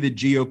I see the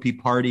GOP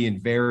party in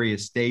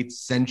various states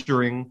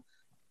censuring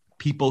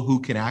people who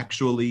can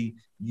actually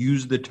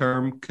use the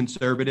term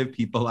conservative,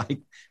 people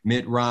like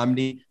Mitt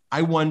Romney,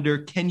 I wonder,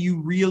 can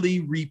you really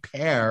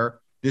repair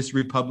this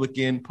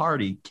Republican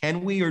Party?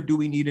 Can we, or do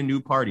we need a new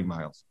party,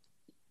 Miles?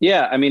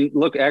 Yeah, I mean,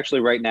 look,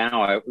 actually right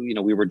now,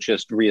 we were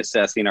just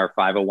reassessing our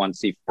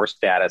 501c4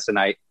 status, and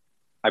I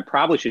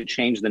probably should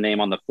change the name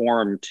on the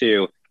form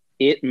to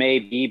It May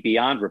Be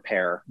Beyond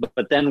Repair,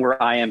 but then we're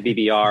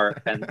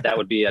IMBBR, and that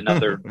would be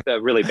another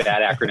really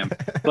bad acronym.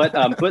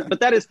 But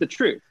that is the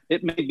truth.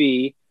 It may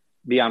be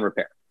beyond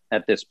repair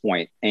at this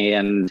point,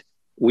 and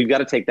we've got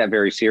to take that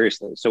very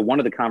seriously. So one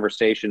of the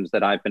conversations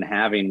that I've been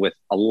having with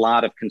a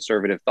lot of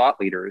conservative thought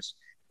leaders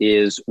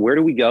is, where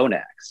do we go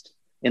next?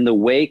 In the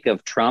wake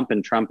of Trump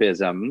and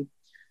Trumpism,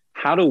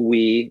 how do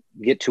we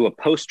get to a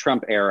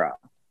post-Trump era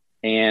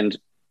and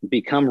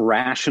become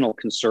rational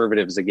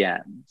conservatives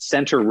again,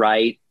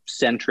 center-right,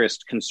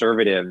 centrist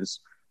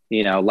conservatives,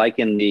 like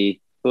in the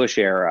Bush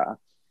era?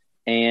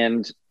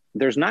 And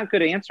there's not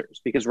good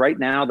answers, because right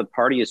now the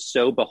party is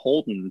so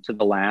beholden to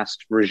the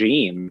last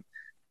regime.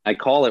 I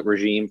call it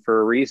regime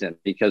for a reason,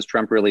 because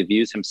Trump really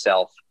views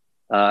himself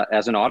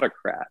as an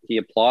autocrat. He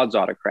applauds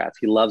autocrats.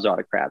 He loves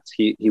autocrats.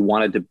 He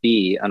wanted to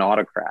be an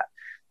autocrat.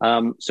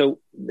 So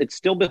it's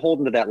still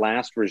beholden to that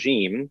last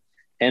regime.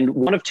 And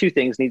one of two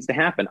things needs to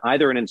happen.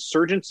 Either an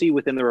insurgency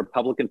within the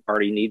Republican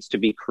Party needs to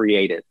be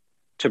created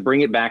to bring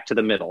it back to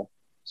the middle.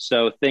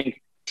 So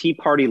think Tea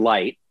Party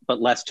light,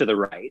 but less to the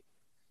right.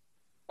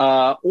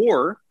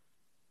 Or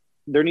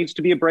there needs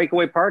to be a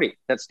breakaway party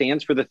that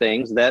stands for the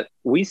things that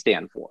we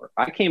stand for.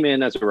 I came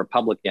in as a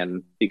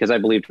Republican because I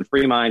believed in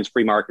free minds,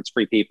 free markets,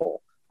 free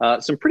people.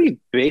 some pretty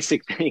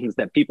basic things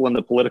that people in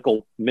the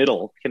political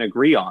middle can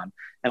agree on.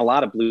 And a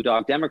lot of blue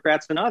dog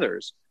Democrats and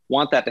others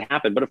want that to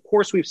happen. But of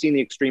course, we've seen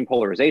the extreme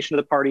polarization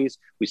of the parties.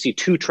 We see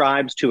two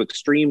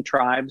extreme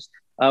tribes.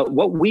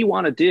 What we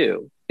want to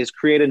do is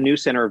create a new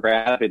center of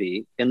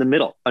gravity in the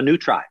middle, a new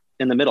tribe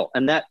in the middle.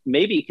 And that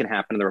maybe can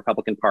happen in the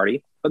Republican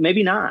Party, but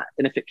maybe not.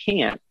 And if it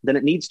can't, then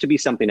it needs to be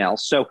something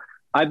else. So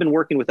I've been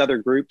working with other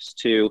groups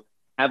to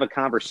have a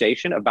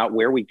conversation about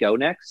where we go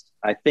next.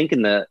 I think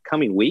in the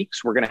coming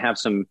weeks, we're going to have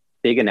some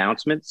big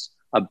announcements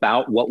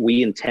about what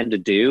we intend to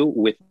do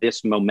with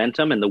this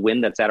momentum and the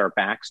wind that's at our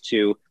backs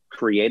to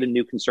create a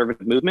new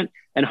conservative movement.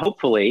 And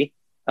hopefully,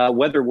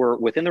 whether we're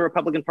within the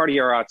Republican Party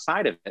or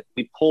outside of it,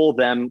 we pull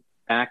them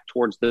back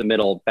towards the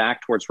middle,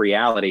 back towards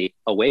reality,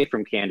 away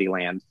from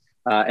Candyland,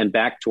 and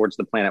back towards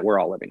the planet we're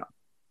all living on.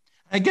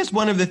 I guess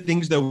one of the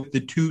things, though, with the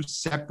two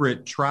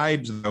separate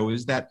tribes, though,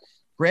 is that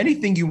for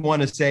anything you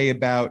want to say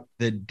about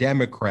the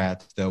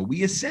Democrats, though,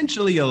 we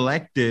essentially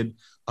elected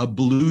a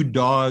blue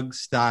dog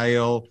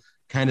style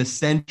kind of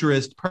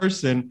centrist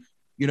person,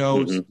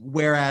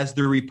 whereas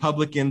the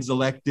Republicans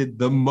elected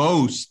the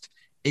most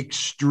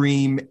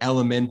extreme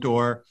element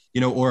or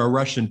a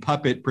Russian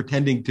puppet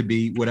pretending to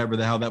be whatever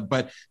the hell that,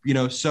 but,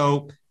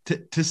 so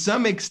to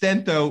some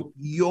extent, though,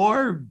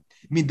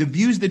 the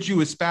views that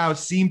you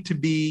espouse seem to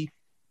be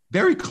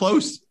very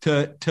close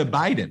to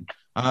Biden.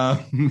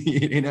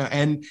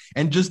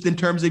 And just in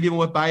terms of even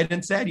what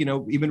Biden said,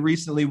 even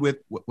recently with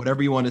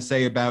whatever you want to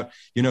say about,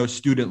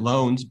 student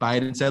loans,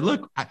 Biden said,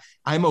 look,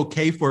 I'm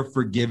okay for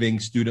forgiving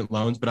student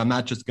loans, but I'm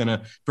not just going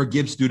to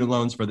forgive student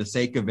loans for the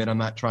sake of it. I'm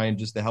not trying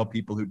just to help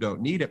people who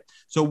don't need it.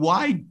 So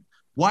why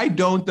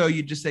don't, though,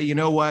 you just say, you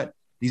know what?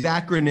 These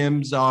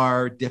acronyms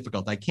are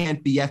difficult. I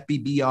can't be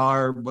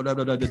FBBR, blah, blah,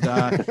 blah, blah,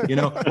 blah.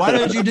 Why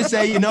don't you just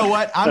say, you know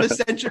what? I'm a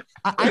centrist.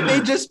 I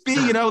may just be,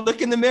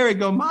 look in the mirror and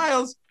go,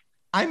 Miles,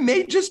 I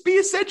may just be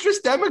a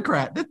centrist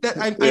Democrat.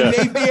 I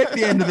may be at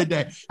the end of the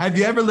day. Have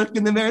you ever looked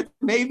in the mirror?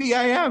 Maybe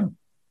I am.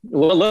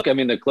 Well, look,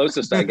 the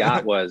closest I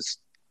got was,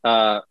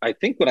 I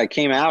think when I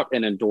came out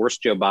and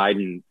endorsed Joe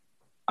Biden,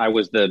 I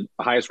was the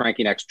highest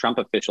ranking ex-Trump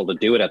official to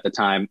do it at the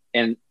time.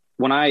 And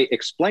when I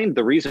explained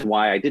the reason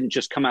why I didn't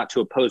just come out to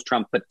oppose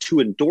Trump, but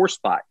to endorse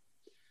Biden,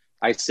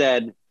 I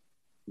said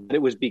that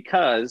it was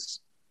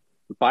because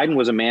Biden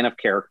was a man of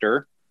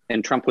character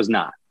and Trump was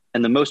not.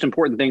 And the most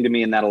important thing to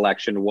me in that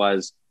election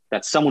was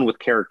that someone with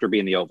character be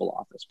in the Oval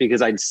Office,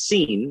 because I'd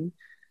seen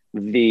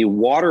the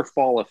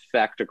waterfall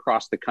effect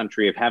across the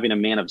country of having a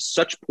man of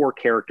such poor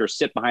character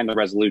sit behind the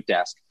Resolute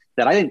desk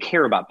that I didn't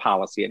care about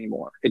policy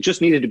anymore. It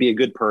just needed to be a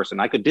good person.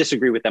 I could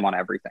disagree with them on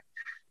everything.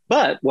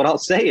 But what I'll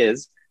say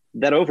is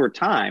that over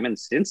time, and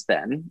since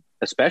then,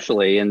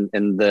 especially in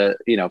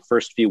the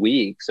first few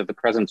weeks of the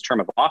president's term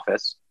of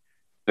office,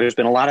 there's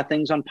been a lot of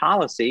things on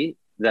policy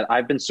that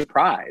I've been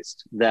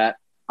surprised that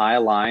I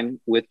align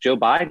with Joe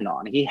Biden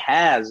on. He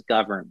has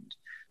governed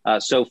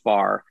so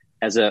far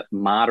as a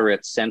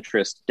moderate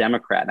centrist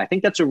Democrat. And I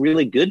think that's a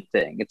really good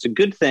thing. It's a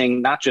good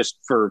thing, not just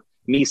for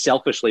me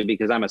selfishly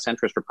because I'm a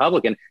centrist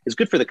Republican. It's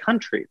good for the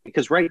country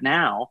because right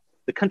now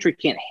the country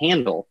can't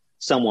handle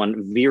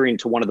someone veering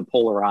to one of the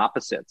polar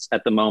opposites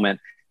at the moment.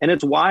 And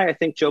it's why I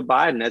think Joe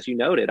Biden, as you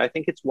noted, I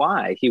think it's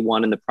why he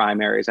won in the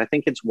primaries. I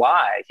think it's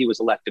why he was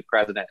elected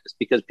president. It's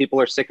because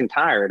people are sick and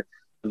tired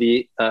of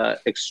the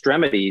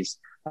extremities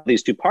of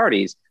these two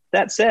parties.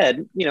 That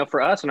said,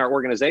 for us and our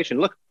organization,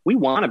 look, we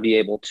want to be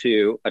able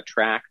to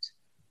attract,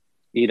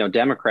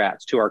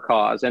 Democrats to our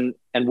cause. And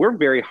we're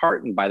very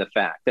heartened by the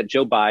fact that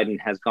Joe Biden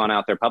has gone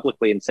out there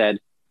publicly and said,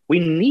 we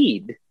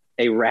need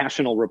a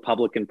rational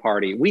Republican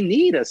Party. We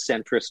need a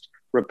centrist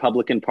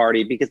Republican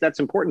Party because that's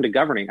important to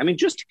governing.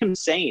 Just him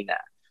saying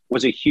that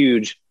was a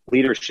huge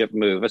leadership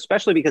move,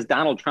 especially because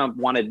Donald Trump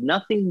wanted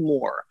nothing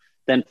more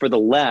than for the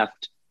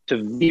left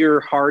to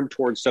veer hard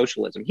towards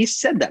socialism. He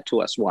said that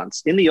to us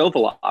once in the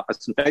Oval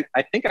Office. In fact,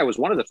 I think I was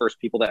one of the first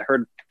people that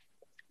heard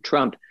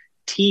Trump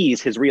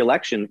tease his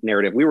reelection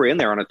narrative. We were in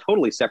there on a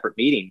totally separate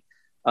meeting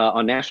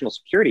on national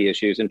security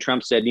issues. And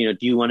Trump said, do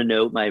you want to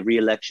know what my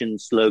reelection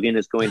slogan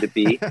is going to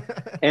be?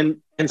 and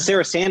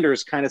Sarah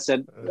Sanders kind of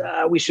said,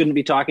 we shouldn't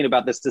be talking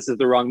about this. This is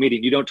the wrong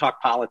meeting. You don't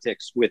talk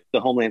politics with the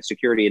Homeland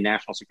Security and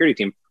National Security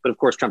team. But of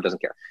course, Trump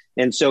doesn't care.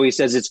 And so he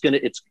says,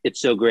 it's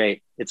so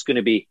great. It's going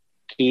to be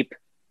keep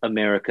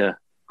America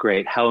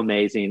great. How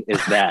amazing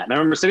is that? And I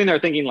remember sitting there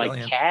thinking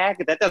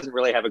CAG, that doesn't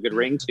really have a good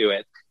ring to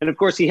it. And of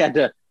course, he had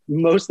to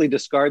mostly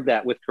discard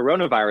that with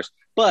coronavirus.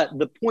 But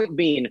the point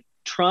being,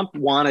 Trump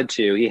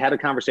he had a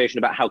conversation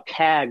about how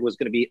CAG was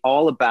going to be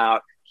all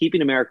about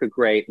keeping America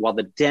great while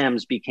the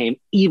Dems became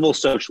evil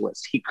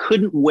socialists. He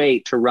couldn't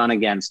wait to run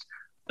against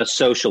a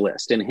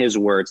socialist, in his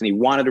words, and he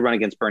wanted to run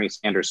against Bernie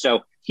Sanders.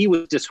 So he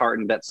was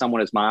disheartened that someone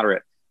as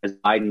moderate as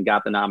Biden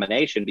got the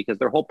nomination because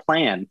their whole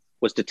plan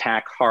was to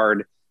tack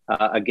hard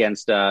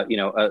against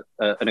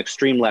an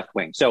extreme left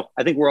wing. So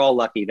I think we're all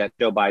lucky that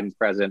Joe Biden's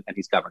president and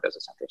he's governed as a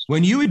centrist.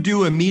 When you would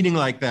do a meeting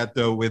like that,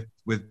 though,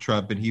 with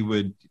Trump, and he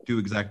would do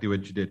exactly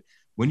what you did,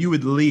 when you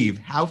would leave,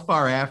 how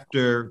far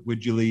after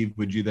would you leave?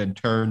 Would you then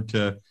turn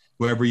to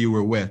whoever you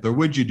were with? Or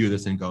would you do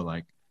this and go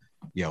like,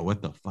 yo,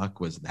 what the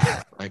fuck was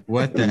that? Like,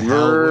 what the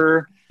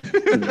hell?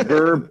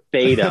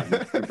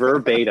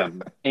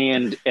 Verbatim.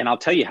 And I'll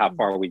tell you how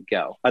far we'd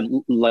go.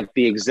 Like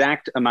the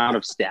exact amount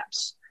of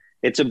steps.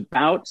 It's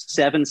about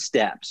 7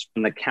 steps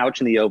from the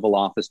couch in the Oval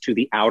Office to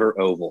the outer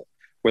Oval,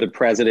 where the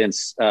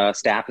president's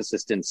staff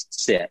assistants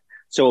sit.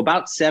 So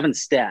about 7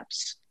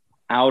 steps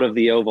out of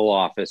the Oval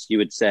Office, you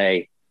would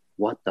say,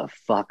 what the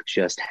fuck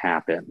just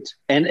happened?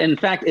 And in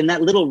fact, in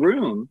that little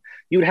room,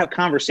 you would have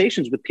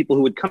conversations with people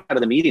who would come out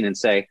of the meeting and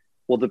say,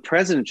 well, the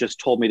president just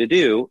told me to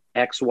do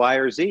X, Y,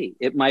 or Z.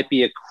 It might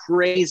be a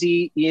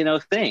crazy,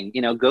 thing,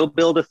 go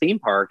build a theme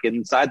park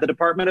inside the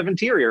Department of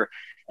Interior.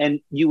 And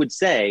you would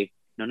say,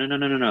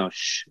 no.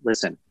 Shh,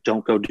 listen,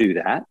 don't go do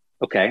that.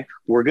 Okay,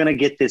 we're going to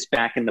get this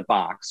back in the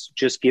box.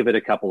 Just give it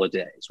a couple of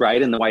days,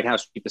 right? And the White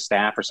House chief of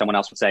staff or someone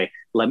else would say,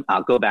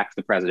 I'll go back to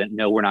the president.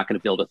 No, we're not going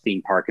to build a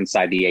theme park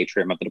inside the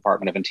atrium of the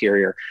Department of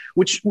Interior,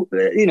 which,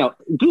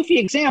 goofy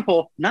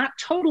example, not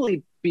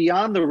totally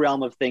beyond the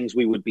realm of things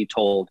we would be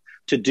told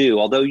to do.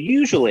 Although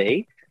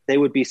usually they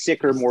would be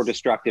sicker, more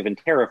destructive and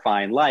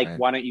terrifying. Like, right.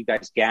 Why don't you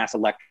guys gas,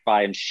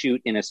 electrify, and shoot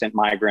innocent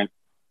migrant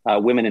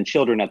women and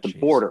children at the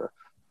border?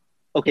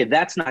 Okay,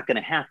 that's not going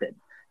to happen.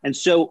 And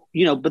so,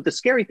 but the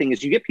scary thing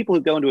is you get people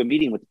who go into a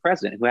meeting with the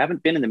president who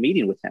haven't been in the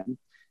meeting with him,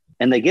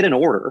 and they get an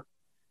order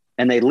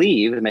and they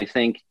leave and they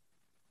think,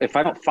 if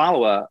I don't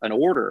follow an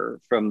order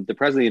from the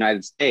president of the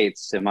United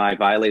States, am I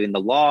violating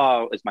the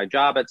law? Is my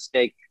job at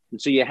stake?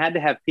 And so you had to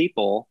have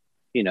people,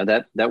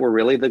 that were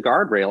really the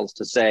guardrails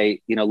to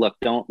say, look,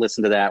 don't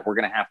listen to that. We're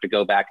going to have to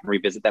go back and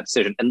revisit that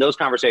decision. And those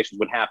conversations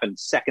would happen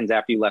seconds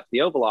after you left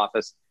the Oval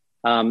Office.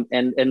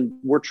 And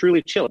we're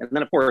truly chilling. And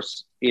then, of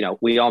course,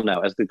 we all know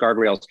as the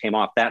guardrails came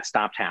off, that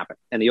stopped happening.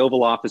 And the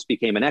Oval Office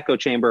became an echo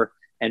chamber,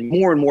 and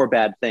more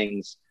bad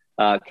things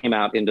came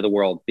out into the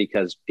world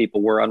because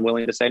people were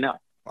unwilling to say no.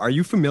 Are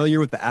you familiar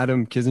with the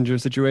Adam Kinzinger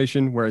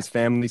situation where his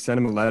family sent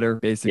him a letter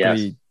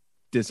basically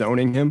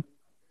disowning him?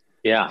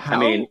 Yeah.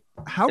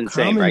 How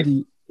insane, common right?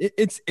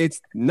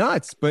 It's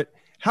nuts, but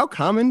how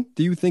common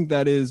do you think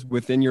that is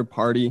within your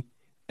party?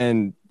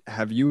 And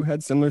have you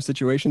had similar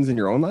situations in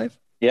your own life?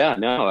 Yeah,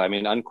 no,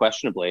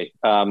 unquestionably.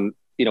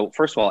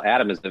 First of all,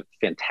 Adam is a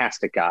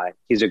fantastic guy.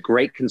 He's a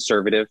great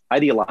conservative.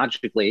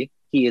 Ideologically,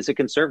 he is a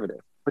conservative,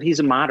 but he's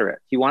a moderate.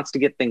 He wants to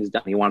get things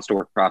done. He wants to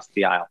work across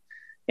the aisle.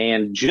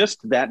 And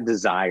just that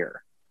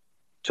desire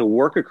to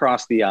work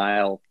across the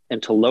aisle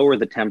and to lower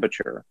the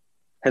temperature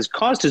has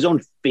caused his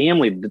own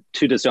family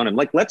to disown him.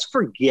 Like, let's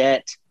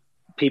forget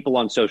people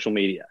on social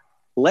media.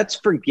 Let's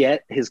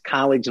forget his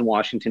colleagues in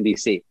Washington,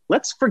 D.C.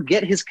 Let's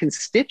forget his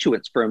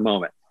constituents for a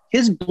moment.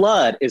 His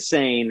blood is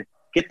saying,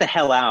 get the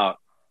hell out.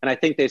 And I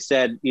think they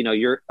said,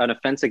 you're an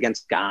offense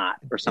against God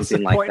or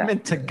something like that.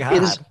 Disappointment to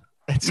God.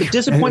 It's a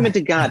disappointment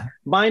to God.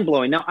 Mind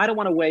blowing. Now, I don't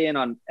want to weigh in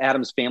on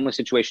Adam's family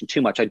situation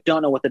too much. I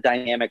don't know what the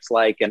dynamic's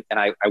like. And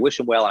I wish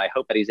him well. And I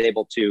hope that he's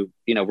able to,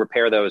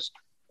 repair those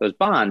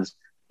bonds.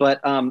 But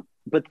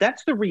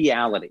that's the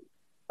reality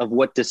of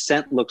what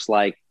dissent looks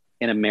like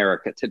in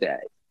America today.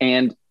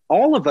 And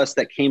all of us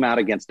that came out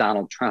against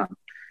Donald Trump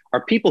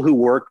are people who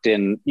worked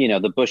in,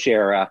 the Bush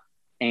era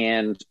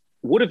and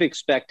would have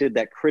expected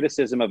that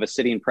criticism of a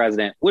sitting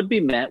president would be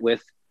met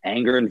with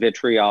anger and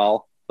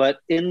vitriol, but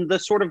in the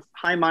sort of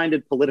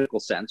high-minded political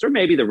sense, or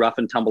maybe the rough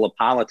and tumble of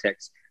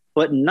politics,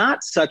 but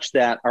not such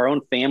that our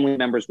own family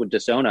members would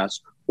disown us,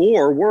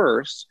 or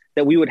worse,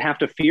 that we would have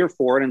to fear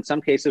for it, in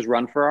some cases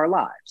run for our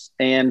lives.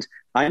 And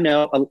I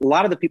know a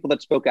lot of the people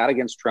that spoke out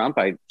against Trump,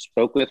 I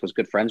spoke with, was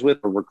good friends with,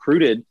 or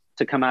recruited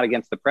to come out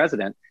against the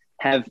president,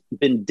 have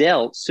been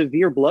dealt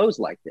severe blows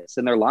like this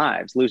in their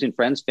lives, losing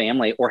friends,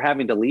 family, or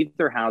having to leave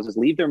their houses,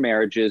 leave their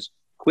marriages,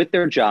 quit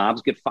their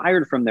jobs, get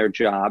fired from their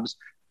jobs.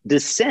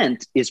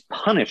 Dissent is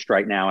punished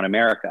right now in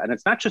America. And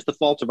it's not just the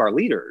fault of our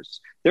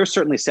leaders. They're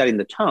certainly setting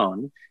the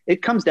tone.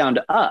 It comes down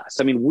to us.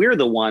 We're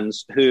the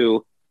ones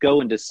who go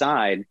and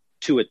decide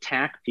to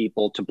attack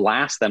people, to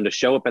blast them, to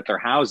show up at their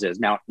houses.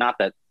 Now, not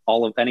that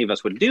any of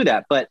us would do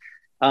that, but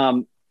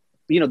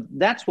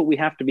that's what we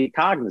have to be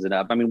cognizant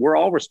of. We're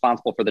all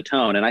responsible for the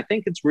tone. And I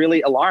think it's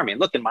really alarming.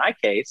 Look, in my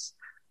case,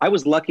 I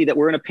was lucky that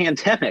we're in a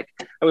pandemic.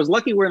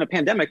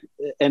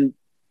 And,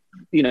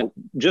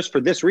 just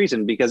for this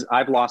reason, because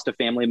I've lost a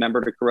family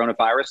member to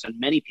coronavirus and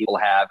many people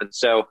have. And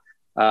so,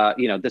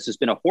 this has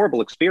been a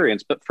horrible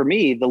experience. But for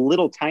me, the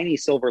little tiny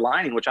silver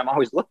lining, which I'm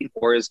always looking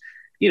for is,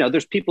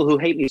 there's people who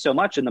hate me so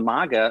much in the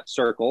MAGA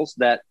circles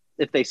that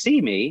if they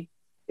see me,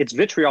 it's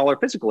vitriol or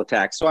physical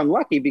attacks. So I'm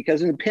lucky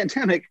because in the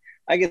pandemic,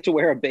 I get to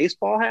wear a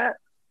baseball hat.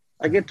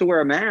 I get to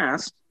wear a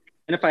mask.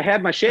 And if I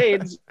had my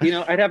shades,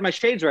 I'd have my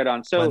shades right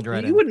on. So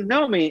you wouldn't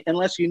know me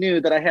unless you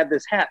knew that I had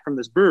this hat from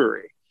this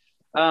brewery.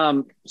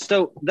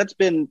 So that's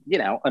been,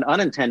 an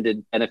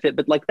unintended benefit,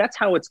 but that's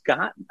how it's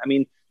gotten.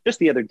 Just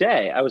the other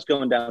day, I was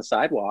going down the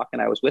sidewalk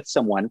and I was with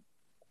someone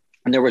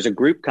and there was a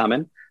group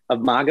coming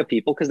of MAGA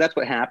people, because that's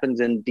what happens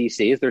in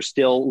DC is there's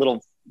still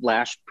little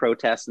lash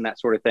protests and that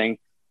sort of thing.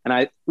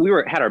 And we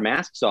had our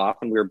masks off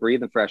and we were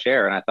breathing fresh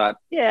air. And I thought,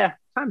 yeah,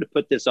 time to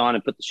put this on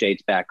and put the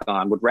shades back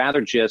on. Would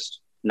rather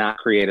just not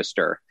create a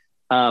stir.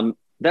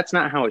 That's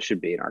not how it should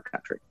be in our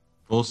country.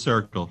 Full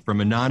circle from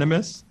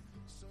anonymous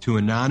to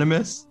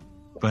anonymous,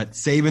 but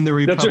saving the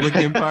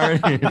Republican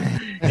Party.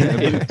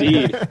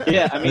 Indeed.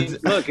 Yeah. I mean,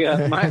 look,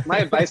 my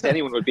advice to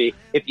anyone would be,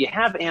 if you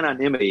have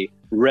anonymity,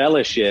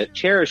 relish it,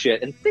 cherish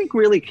it, and think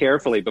really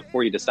carefully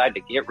before you decide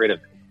to get rid of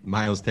it.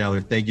 Miles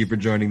Taylor, thank you for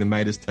joining the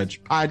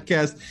MeidasTouch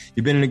podcast.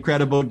 You've been an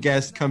incredible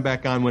guest. Come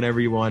back on whenever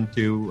you want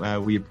to.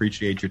 We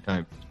appreciate your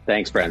time.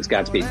 Thanks, friends.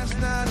 Godspeed.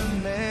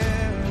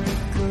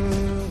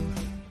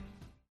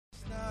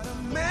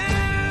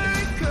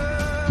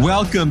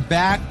 Welcome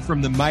back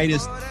from the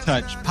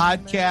MeidasTouch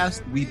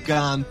podcast. We've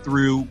gone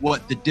through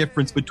what the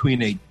difference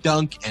between a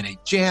dunk and a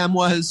jam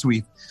was.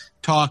 We've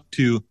talked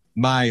to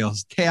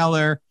Miles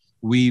Taylor.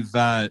 We've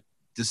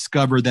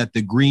discovered that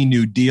the Green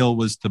New Deal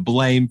was to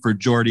blame for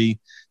Jordy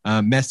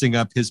messing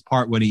up his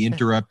part when he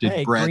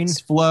interrupted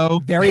Brett's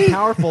flow. Very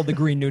powerful, the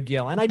Green New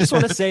Deal. And I just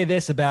want to say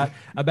this about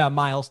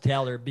Miles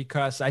Taylor,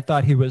 because I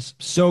thought he was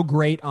so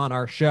great on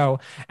our show.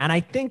 And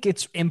I think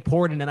it's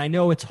important, and I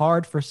know it's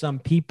hard for some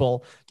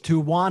people to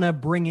want to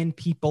bring in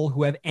people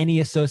who have any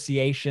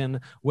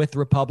association with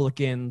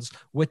Republicans,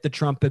 with the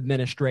Trump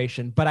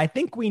administration. But I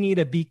think we need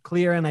to be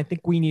clear, and I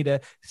think we need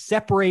to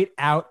separate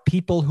out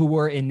people who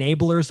were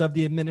enablers of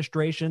the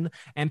administration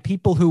and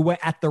people who were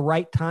at the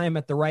right time,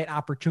 at the right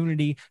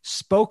opportunity,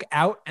 spoke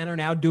out and are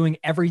now doing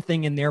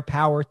everything in their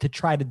power to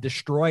try to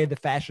destroy the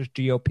fascist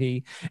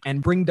GOP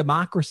and bring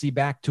democracy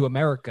back to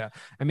America.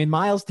 I mean,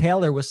 Miles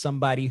Taylor was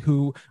somebody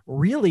who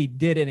really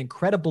did an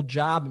incredible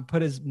job and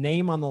put his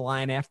name on the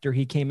line after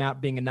he came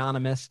out being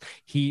anonymous.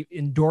 He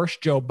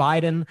endorsed Joe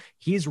Biden.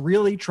 He's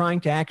really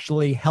trying to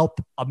actually help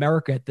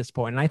America at this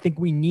point. And I think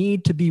we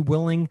need to be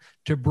willing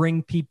to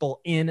bring people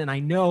in. And I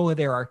know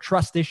there are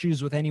trust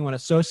issues with anyone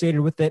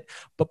associated with it,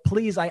 but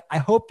please, I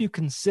hope you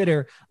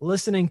consider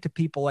listening to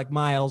people like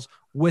Miles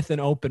with an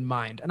open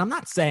mind. And I'm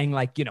not saying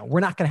we're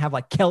not going to have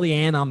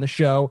Kellyanne on the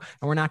show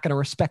and we're not going to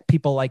respect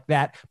people like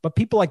that. But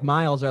people like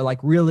Miles are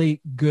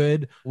really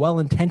good,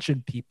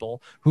 well-intentioned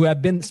people who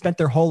have spent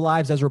their whole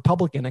lives as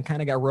Republican and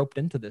kind of got roped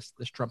into this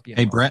Trumpian.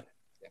 Hey, Brett,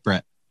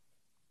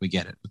 we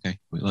get it. Okay.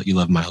 You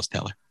love Miles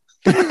Taylor.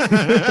 I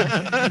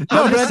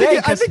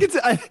think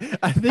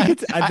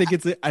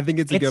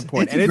it's a good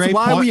point. And it's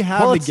why we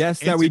have the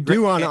guests that we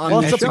do on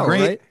the show,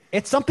 right?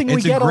 It's something we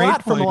get a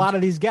lot from a lot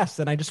of these guests.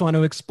 And I just want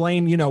to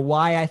explain,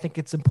 why I think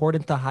it's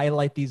important to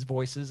highlight these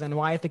voices and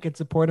why I think it's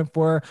important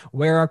for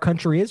where our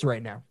country is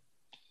right now.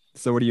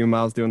 So what are you and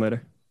Miles doing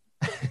later?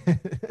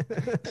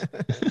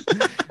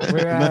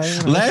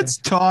 Let's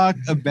talk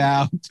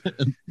about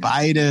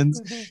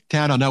Biden's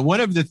town hall. Now, one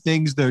of the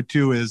things, though,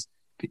 too, is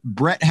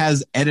Brett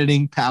has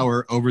editing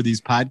power over these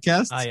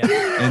podcasts. Oh,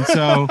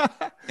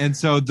 yeah. And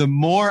so the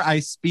more I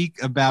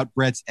speak about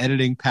Brett's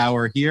editing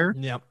power here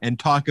and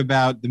talk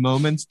about the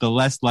moments, the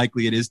less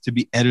likely it is to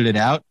be edited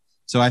out.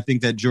 So I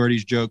think that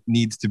Jordy's joke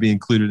needs to be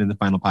included in the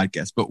final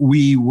podcast, but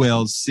we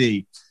will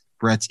see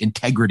Brett's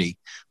integrity.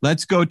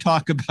 Let's go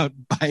talk about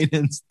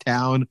Biden's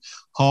town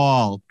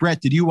hall. Brett,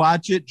 did you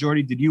watch it?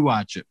 Jordy, did you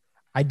watch it?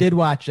 I did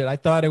watch it. I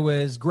thought it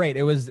was great.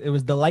 It was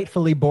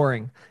delightfully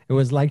boring. It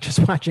was like just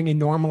watching a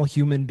normal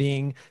human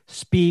being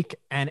speak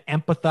and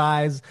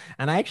empathize.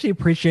 And I actually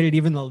appreciated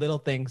even the little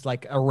things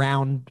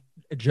around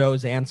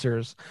Joe's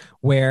answers,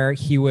 where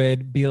he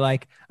would be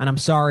like, and I'm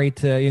sorry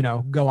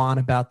to, go on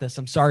about this.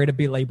 I'm sorry to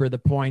belabor the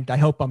point. I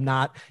hope I'm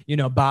not,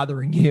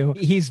 bothering you.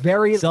 He's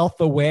very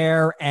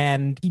self-aware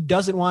and he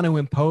doesn't want to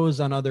impose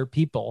on other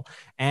people.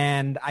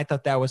 And I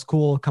thought that was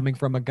cool coming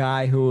from a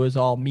guy who was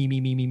all me.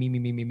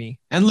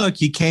 And look,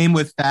 he came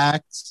with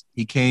facts.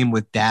 He came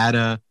with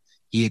data.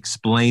 He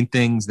explained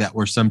things that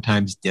were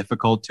sometimes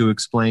difficult to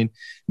explain.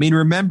 I mean,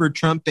 remember,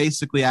 Trump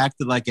basically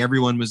acted like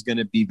everyone was going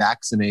to be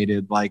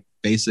vaccinated,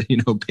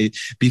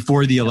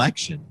 before the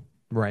election.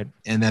 Right.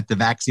 And that the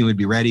vaccine would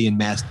be ready and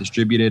mass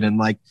distributed. And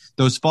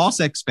those false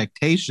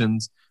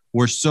expectations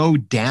were so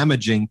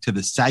damaging to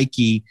the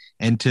psyche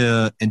and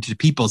to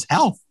people's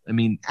health. I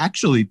mean,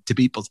 actually to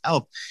people's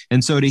health.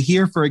 And so to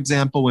hear, for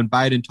example, when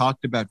Biden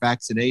talked about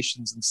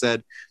vaccinations and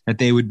said that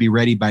they would be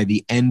ready by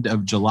the end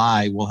of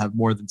July, we'll have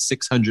more than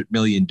 600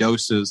 million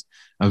doses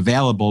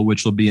available,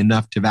 which will be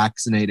enough to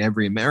vaccinate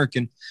every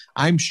American.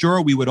 I'm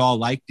sure we would all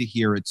like to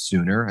hear it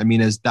sooner. I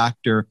mean, as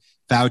Dr.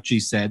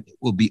 Fauci said, it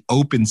will be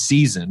open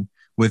season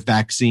with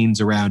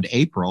vaccines around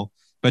April.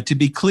 But to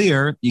be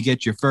clear, you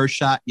get your first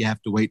shot, you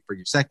have to wait for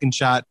your second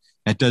shot.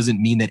 That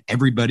doesn't mean that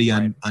everybody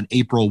on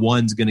April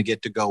 1 is going to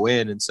get to go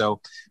in. And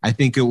so I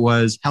think it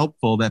was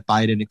helpful that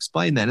Biden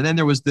explained that. And then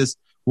there was this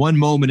one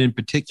moment in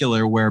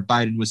particular where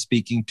Biden was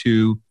speaking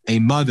to a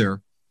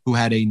mother who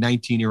had a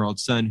 19-year-old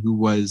son who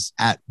was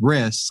at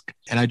risk.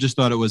 And I just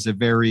thought it was a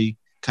very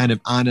kind of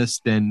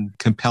honest and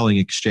compelling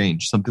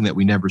exchange, something that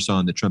we never saw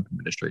in the Trump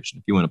administration.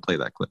 If you want to play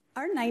that clip.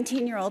 Our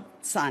 19-year-old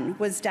son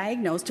was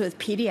diagnosed with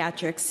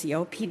pediatric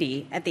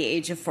COPD at the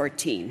age of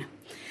 14.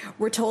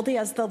 We're told he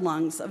has the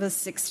lungs of a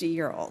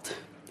 60-year-old.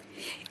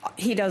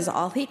 He does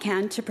all he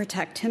can to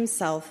protect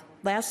himself.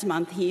 Last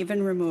month, he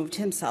even removed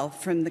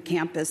himself from the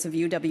campus of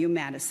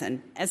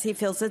UW-Madison as he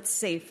feels it's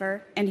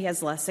safer and he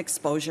has less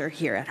exposure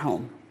here at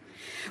home.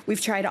 We've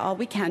tried all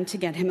we can to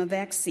get him a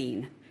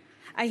vaccine.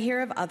 I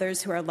hear of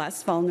others who are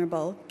less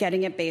vulnerable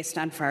getting it based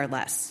on far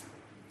less.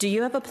 Do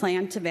you have a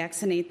plan to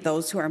vaccinate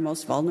those who are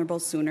most vulnerable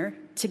sooner,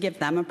 to give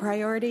them a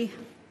priority?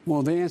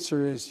 Well, the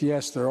answer is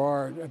yes, there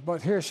are.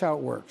 But here's how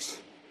it works.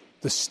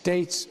 The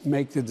states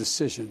make the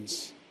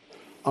decisions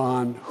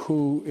on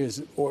who is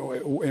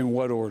in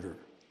what order.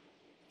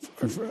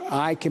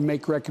 I can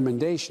make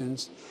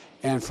recommendations,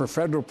 and for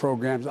federal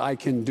programs, I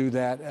can do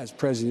that as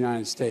President of the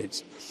United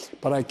States.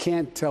 But I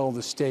can't tell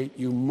the state,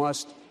 you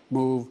must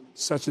move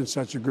such and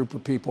such a group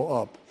of people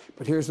up.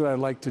 But here's what I'd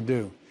like to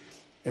do.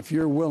 If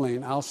you're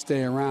willing, I'll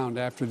stay around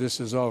after this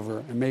is over,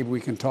 and maybe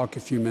we can talk a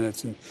few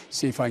minutes and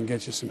see if I can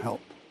get you some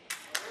help.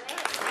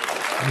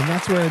 I mean,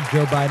 that's where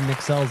Joe Biden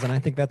excels, and I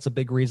think that's a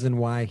big reason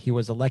why he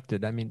was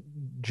elected. I mean,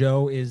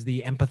 Joe is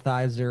the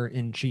empathizer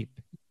in chief.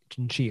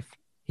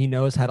 He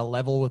knows how to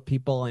level with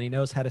people, and he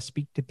knows how to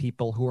speak to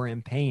people who are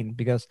in pain,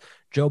 because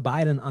Joe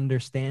Biden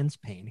understands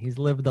pain. He's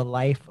lived a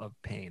life of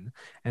pain.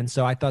 And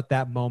so I thought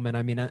that moment,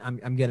 I mean,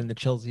 I'm getting the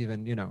chills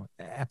even,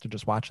 after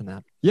just watching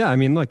that. Yeah, I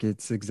mean, look,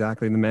 it's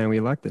exactly the man we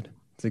elected.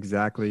 It's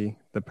exactly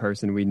the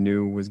person we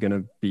knew was going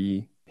to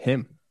be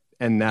him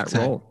and that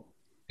role.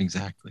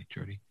 Exactly,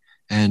 Jordy.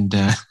 And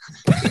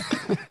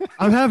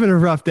I'm having a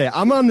rough day.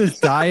 I'm on this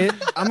diet.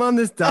 I'm on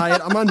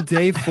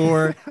day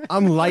 4.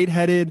 I'm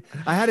lightheaded.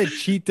 I had a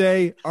cheat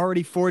day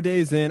already 4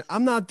 days in.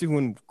 I'm not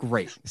doing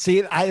great.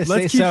 See,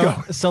 let's keep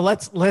going. So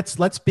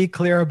let's be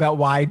clear about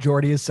why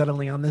Jordy is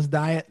suddenly on this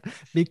diet,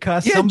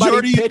 because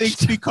somebody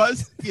pitched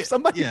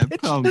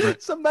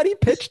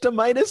a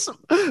Midas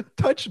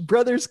Touch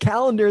Brothers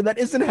calendar that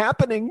isn't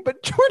happening,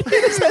 but Jordy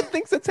in his head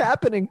thinks it's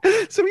happening.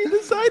 So he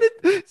decided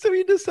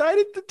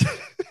to.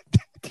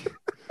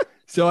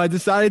 So I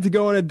decided to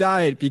go on a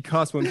diet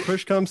because when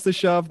push comes to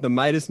shove, the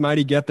Midas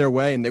mighty get their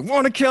way and they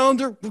want a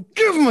calendar. We'll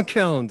give them a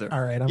calendar.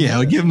 All right.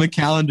 We'll give him a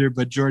calendar,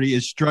 but Jordy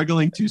is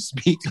struggling to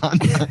speak on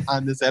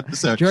this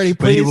episode. Jordy, please,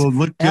 but he will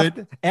look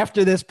good.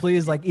 After this,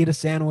 please, eat a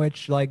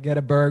sandwich, get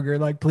a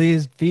burger,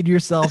 please feed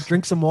yourself,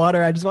 drink some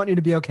water. I just want you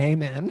to be okay,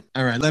 man.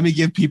 All right. Let me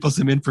give people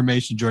some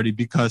information, Jordy,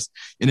 because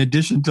in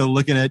addition to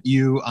looking at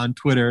you on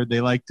Twitter,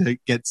 they like to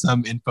get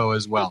some info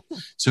as well.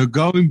 So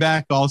going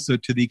back also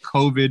to the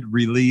COVID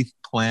relief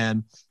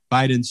plan,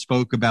 Biden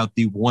spoke about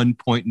the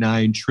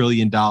 $1.9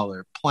 trillion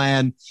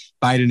plan.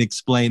 Biden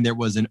explained there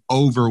was an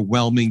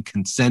overwhelming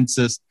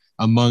consensus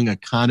among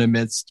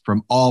economists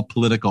from all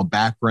political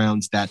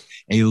backgrounds that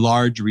a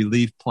large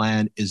relief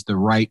plan is the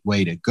right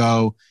way to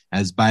go.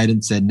 As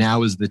Biden said,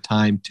 now is the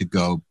time to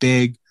go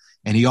big.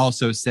 And he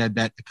also said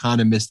that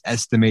economists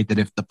estimate that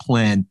if the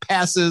plan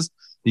passes,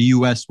 the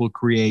U.S. will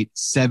create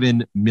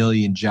 7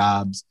 million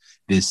jobs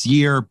this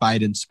year.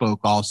 Biden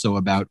spoke also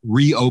about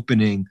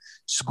reopening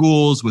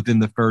schools within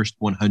the first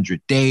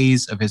 100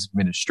 days of his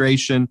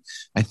administration.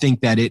 I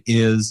think that it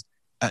is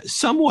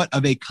somewhat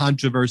of a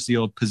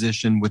controversial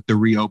position with the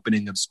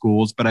reopening of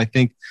schools, but I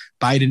think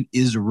Biden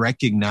is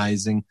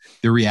recognizing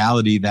the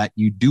reality that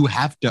you do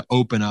have to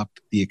open up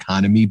the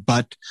economy,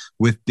 but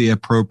with the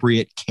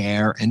appropriate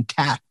care and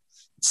tact.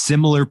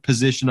 Similar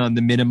position on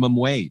the minimum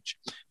wage.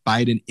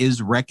 Biden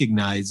is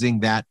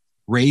recognizing that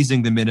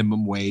raising the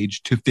minimum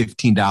wage to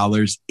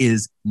 $15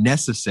 is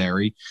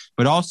necessary,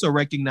 but also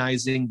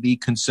recognizing the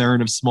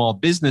concern of small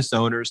business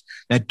owners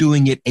that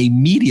doing it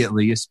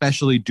immediately,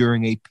 especially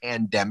during a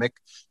pandemic,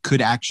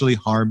 could actually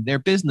harm their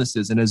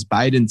businesses. And as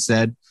Biden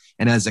said,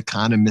 and as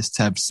economists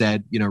have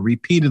said,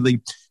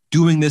 repeatedly,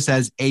 doing this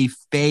as a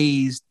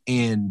phased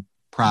in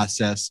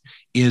process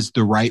is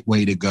the right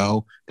way to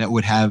go. That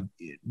would have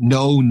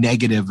no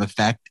negative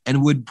effect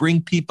and would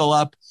bring people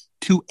up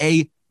to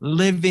a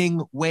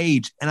living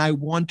wage. And I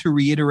want to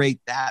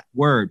reiterate that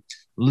word,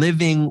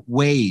 living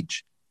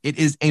wage. It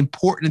is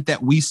important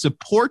that we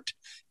support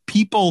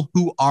people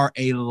who are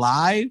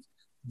alive,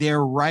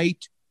 their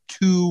right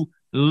to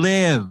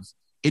live.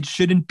 It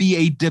shouldn't be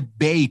a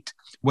debate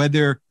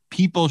whether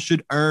people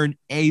should earn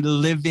a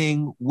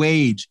living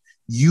wage.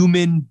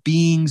 Human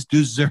beings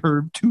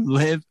deserve to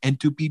live and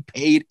to be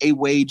paid a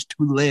wage to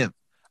live.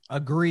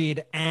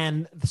 Agreed.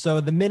 And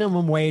so the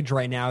minimum wage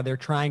right now, they're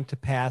trying to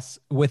pass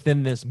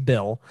within this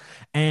bill.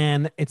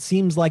 And it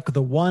seems like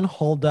the one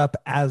holdup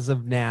as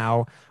of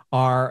now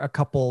are a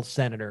couple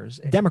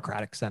senators,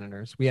 Democratic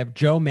senators. We have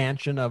Joe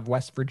Manchin of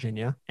West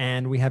Virginia,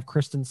 and we have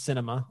Kristen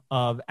Sinema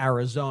of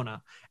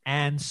Arizona.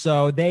 And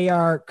so they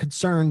are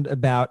concerned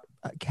about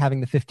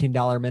having the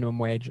 $15 minimum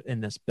wage in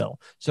this bill.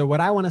 So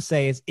what I want to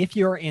say is, if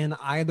you're in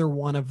either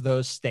one of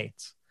those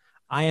states,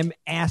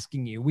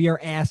 we are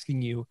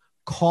asking you,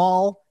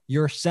 call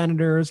your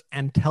senators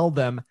and tell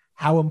them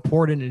how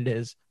important it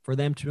is for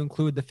them to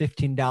include the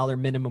 $15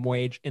 minimum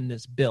wage in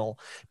this bill,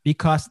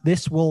 because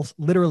this will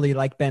literally,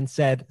 like Ben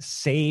said,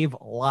 save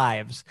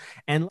lives.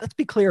 And let's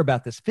be clear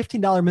about this.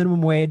 $15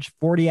 minimum wage,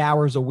 40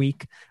 hours a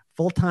week,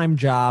 full-time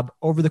job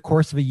over the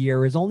course of a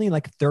year is only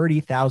like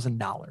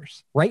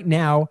 $30,000. Right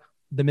now,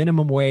 the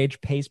minimum wage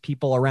pays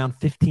people around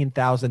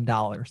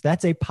 $15,000.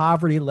 That's a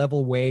poverty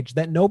level wage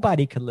that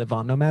nobody can live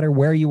on, no matter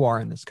where you are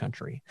in this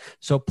country.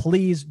 So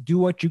please do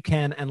what you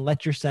can and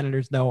let your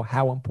senators know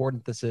how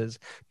important this is,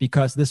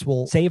 because this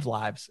will save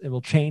lives. It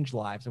will change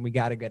lives, and we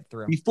got to get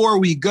through. Before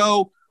we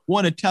go,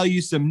 want to tell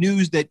you some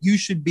news that you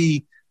should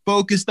be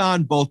focused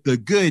on, both the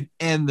good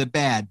and the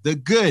bad. The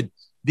good,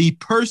 the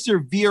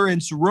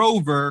Perseverance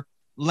rover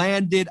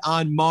landed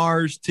on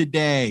Mars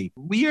today.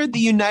 We are the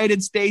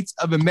United States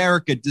of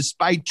America,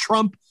 despite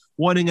Trump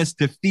wanting us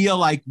to feel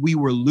like we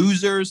were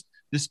losers,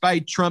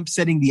 despite Trump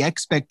setting the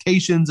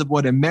expectations of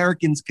what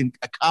Americans can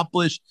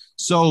accomplish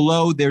so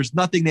low. There's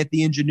nothing that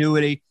the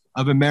ingenuity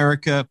of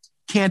America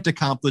can't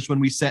accomplish when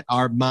we set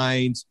our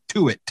minds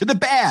to it. To the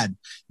bad,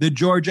 the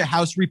Georgia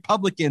House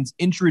Republicans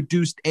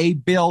introduced a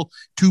bill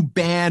to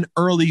ban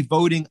early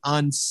voting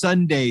on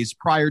Sundays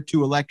prior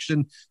to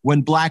election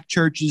when black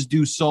churches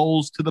do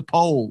souls to the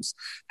polls.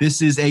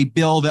 This is a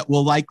bill that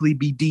will likely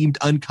be deemed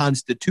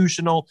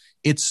unconstitutional.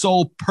 Its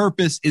sole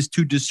purpose is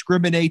to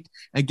discriminate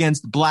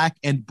against black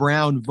and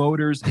brown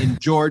voters in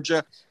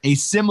Georgia. A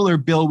similar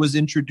bill was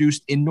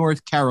introduced in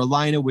North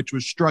Carolina, which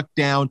was struck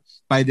down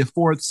by the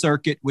Fourth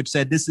Circuit, which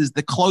said this is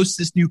the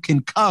closest you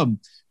can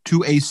come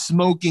to a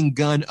smoking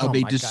gun of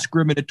a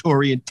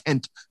discriminatory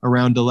intent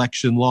around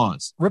election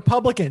laws.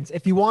 Republicans,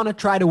 if you want to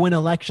try to win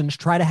elections,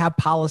 try to have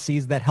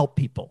policies that help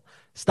people.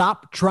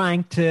 Stop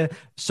trying to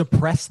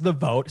suppress the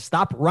vote.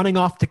 Stop running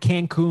off to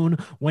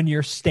Cancun when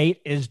your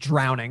state is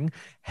drowning.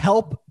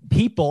 Help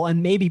people,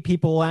 and maybe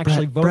people will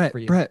actually vote for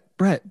you.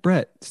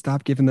 Brett,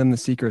 stop giving them the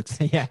secrets.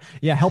 Yeah.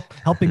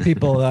 Helping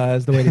people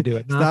is the way to do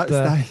it. Stop.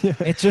 Yeah,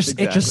 it's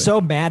just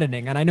so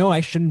maddening. And I know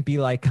I shouldn't be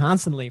like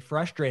constantly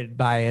frustrated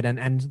by it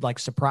and like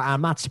surprised.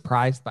 I'm not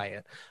surprised by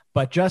it.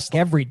 But just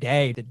every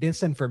day, the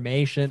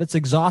disinformation, it's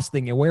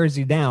exhausting. It wears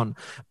you down.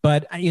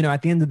 But, you know,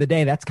 at the end of the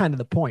day, that's kind of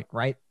the point,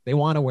 right? They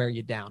want to wear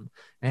you down.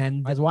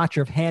 And as a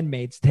watcher of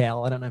Handmaid's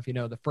Tale, I don't know if you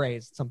know the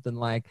phrase, something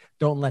like,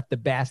 don't let the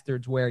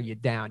bastards wear you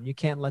down. You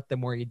can't let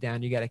them wear you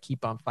down. You got to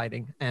keep on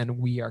fighting. And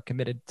we are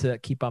committed to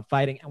keep on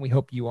fighting. And we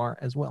hope you are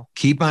as well.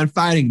 Keep on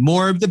fighting.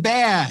 More of the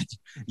bad.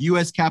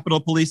 U.S. Capitol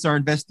Police are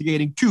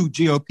investigating 2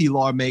 GOP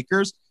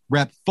lawmakers.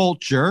 Rep.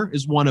 Fulcher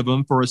is one of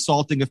them for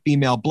assaulting a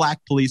female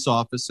black police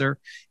officer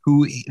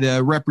who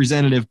the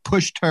representative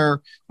pushed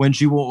her when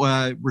she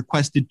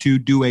requested to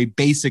do a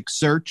basic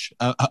search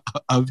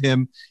of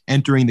him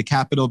entering the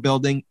Capitol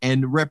building.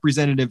 And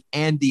Representative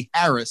Andy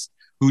Harris,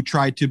 who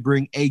tried to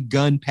bring a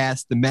gun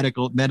past the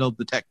metal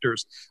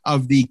detectors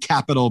of the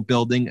Capitol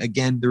building.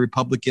 Again, the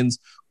Republicans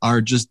are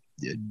just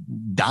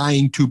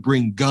dying to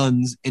bring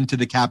guns into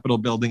the Capitol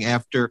building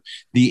after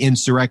the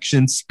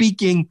insurrection.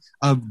 Speaking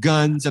of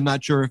guns, I'm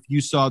not sure if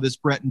you saw this,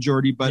 Brett and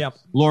Jordy, but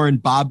Lauren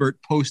Boebert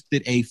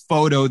posted a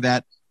photo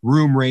that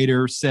Room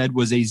Raider said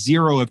was a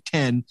 0 of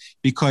 10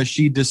 because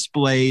she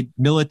displayed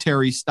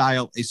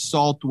military-style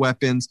assault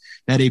weapons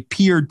that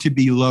appeared to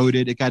be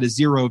loaded. It got a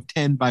 0 of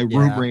 10 by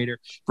Room Raider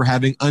for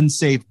having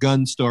unsafe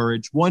gun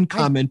storage. One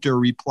commenter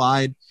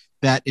replied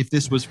that if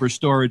this was for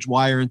storage,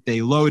 why aren't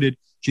they loaded?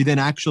 She then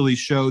actually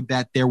showed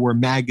that there were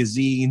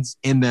magazines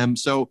in them.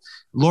 So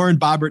Lauren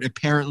Boebert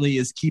apparently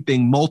is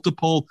keeping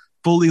multiple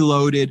fully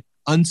loaded,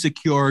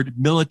 unsecured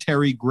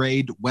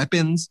military-grade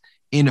weapons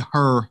in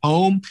her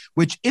home,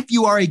 which if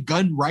you are a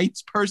gun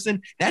rights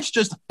person, that's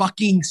just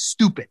fucking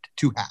stupid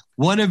to have.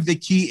 One of the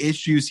key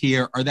issues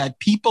here are that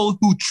people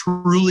who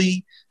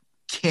truly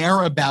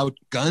care about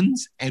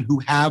guns and who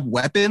have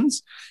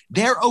weapons,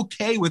 they're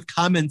okay with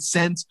common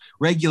sense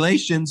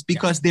regulations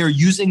because they're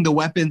using the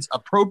weapons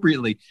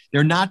appropriately.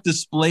 They're not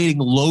displaying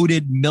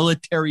loaded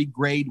military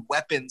grade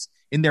weapons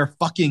in their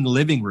fucking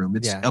living room.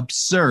 It's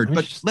absurd.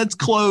 But let's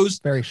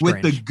close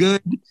with the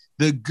good.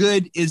 The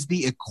good is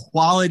the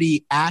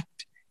Equality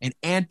Act, an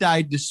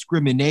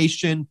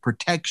anti-discrimination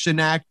protection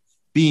act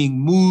being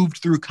moved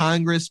through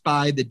Congress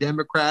by the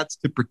Democrats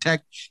to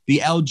protect the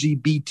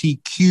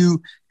LGBTQ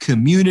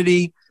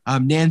community.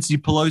 Nancy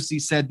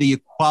Pelosi said the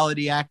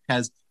Equality Act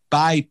has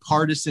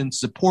bipartisan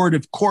support.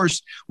 Of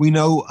course, we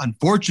know,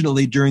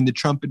 unfortunately, during the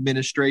Trump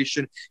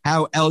administration,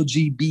 how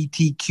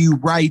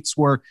LGBTQ rights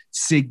were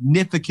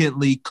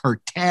significantly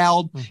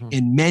curtailed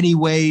in many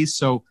ways.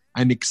 So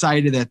I'm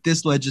excited that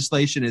this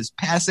legislation is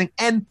passing.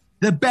 And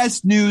the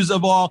best news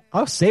of all.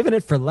 Oh, saving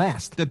it for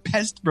last. The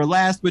best for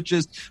last, which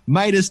is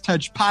Midas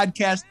Touch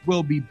Podcast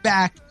will be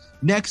back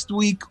next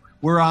week.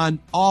 We're on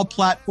all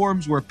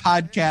platforms where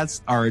podcasts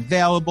are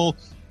available,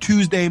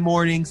 Tuesday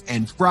mornings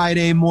and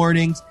Friday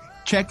mornings.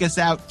 Check us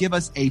out. Give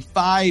us a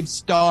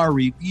 5-star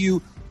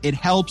review. It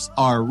helps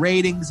our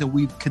ratings, and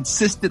we've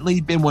consistently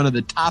been one of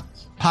the top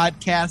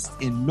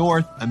podcasts in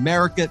North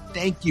America.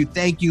 Thank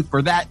you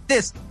for that.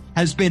 This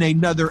has been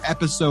another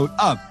episode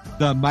of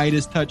the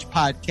Midas Touch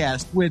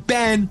Podcast with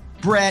Ben,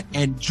 Brett,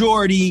 and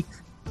Jordy,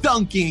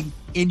 dunking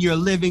in your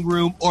living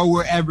room or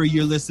wherever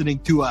you're listening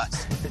to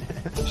us.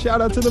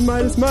 Shout out to the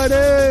Midas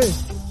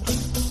Mighty!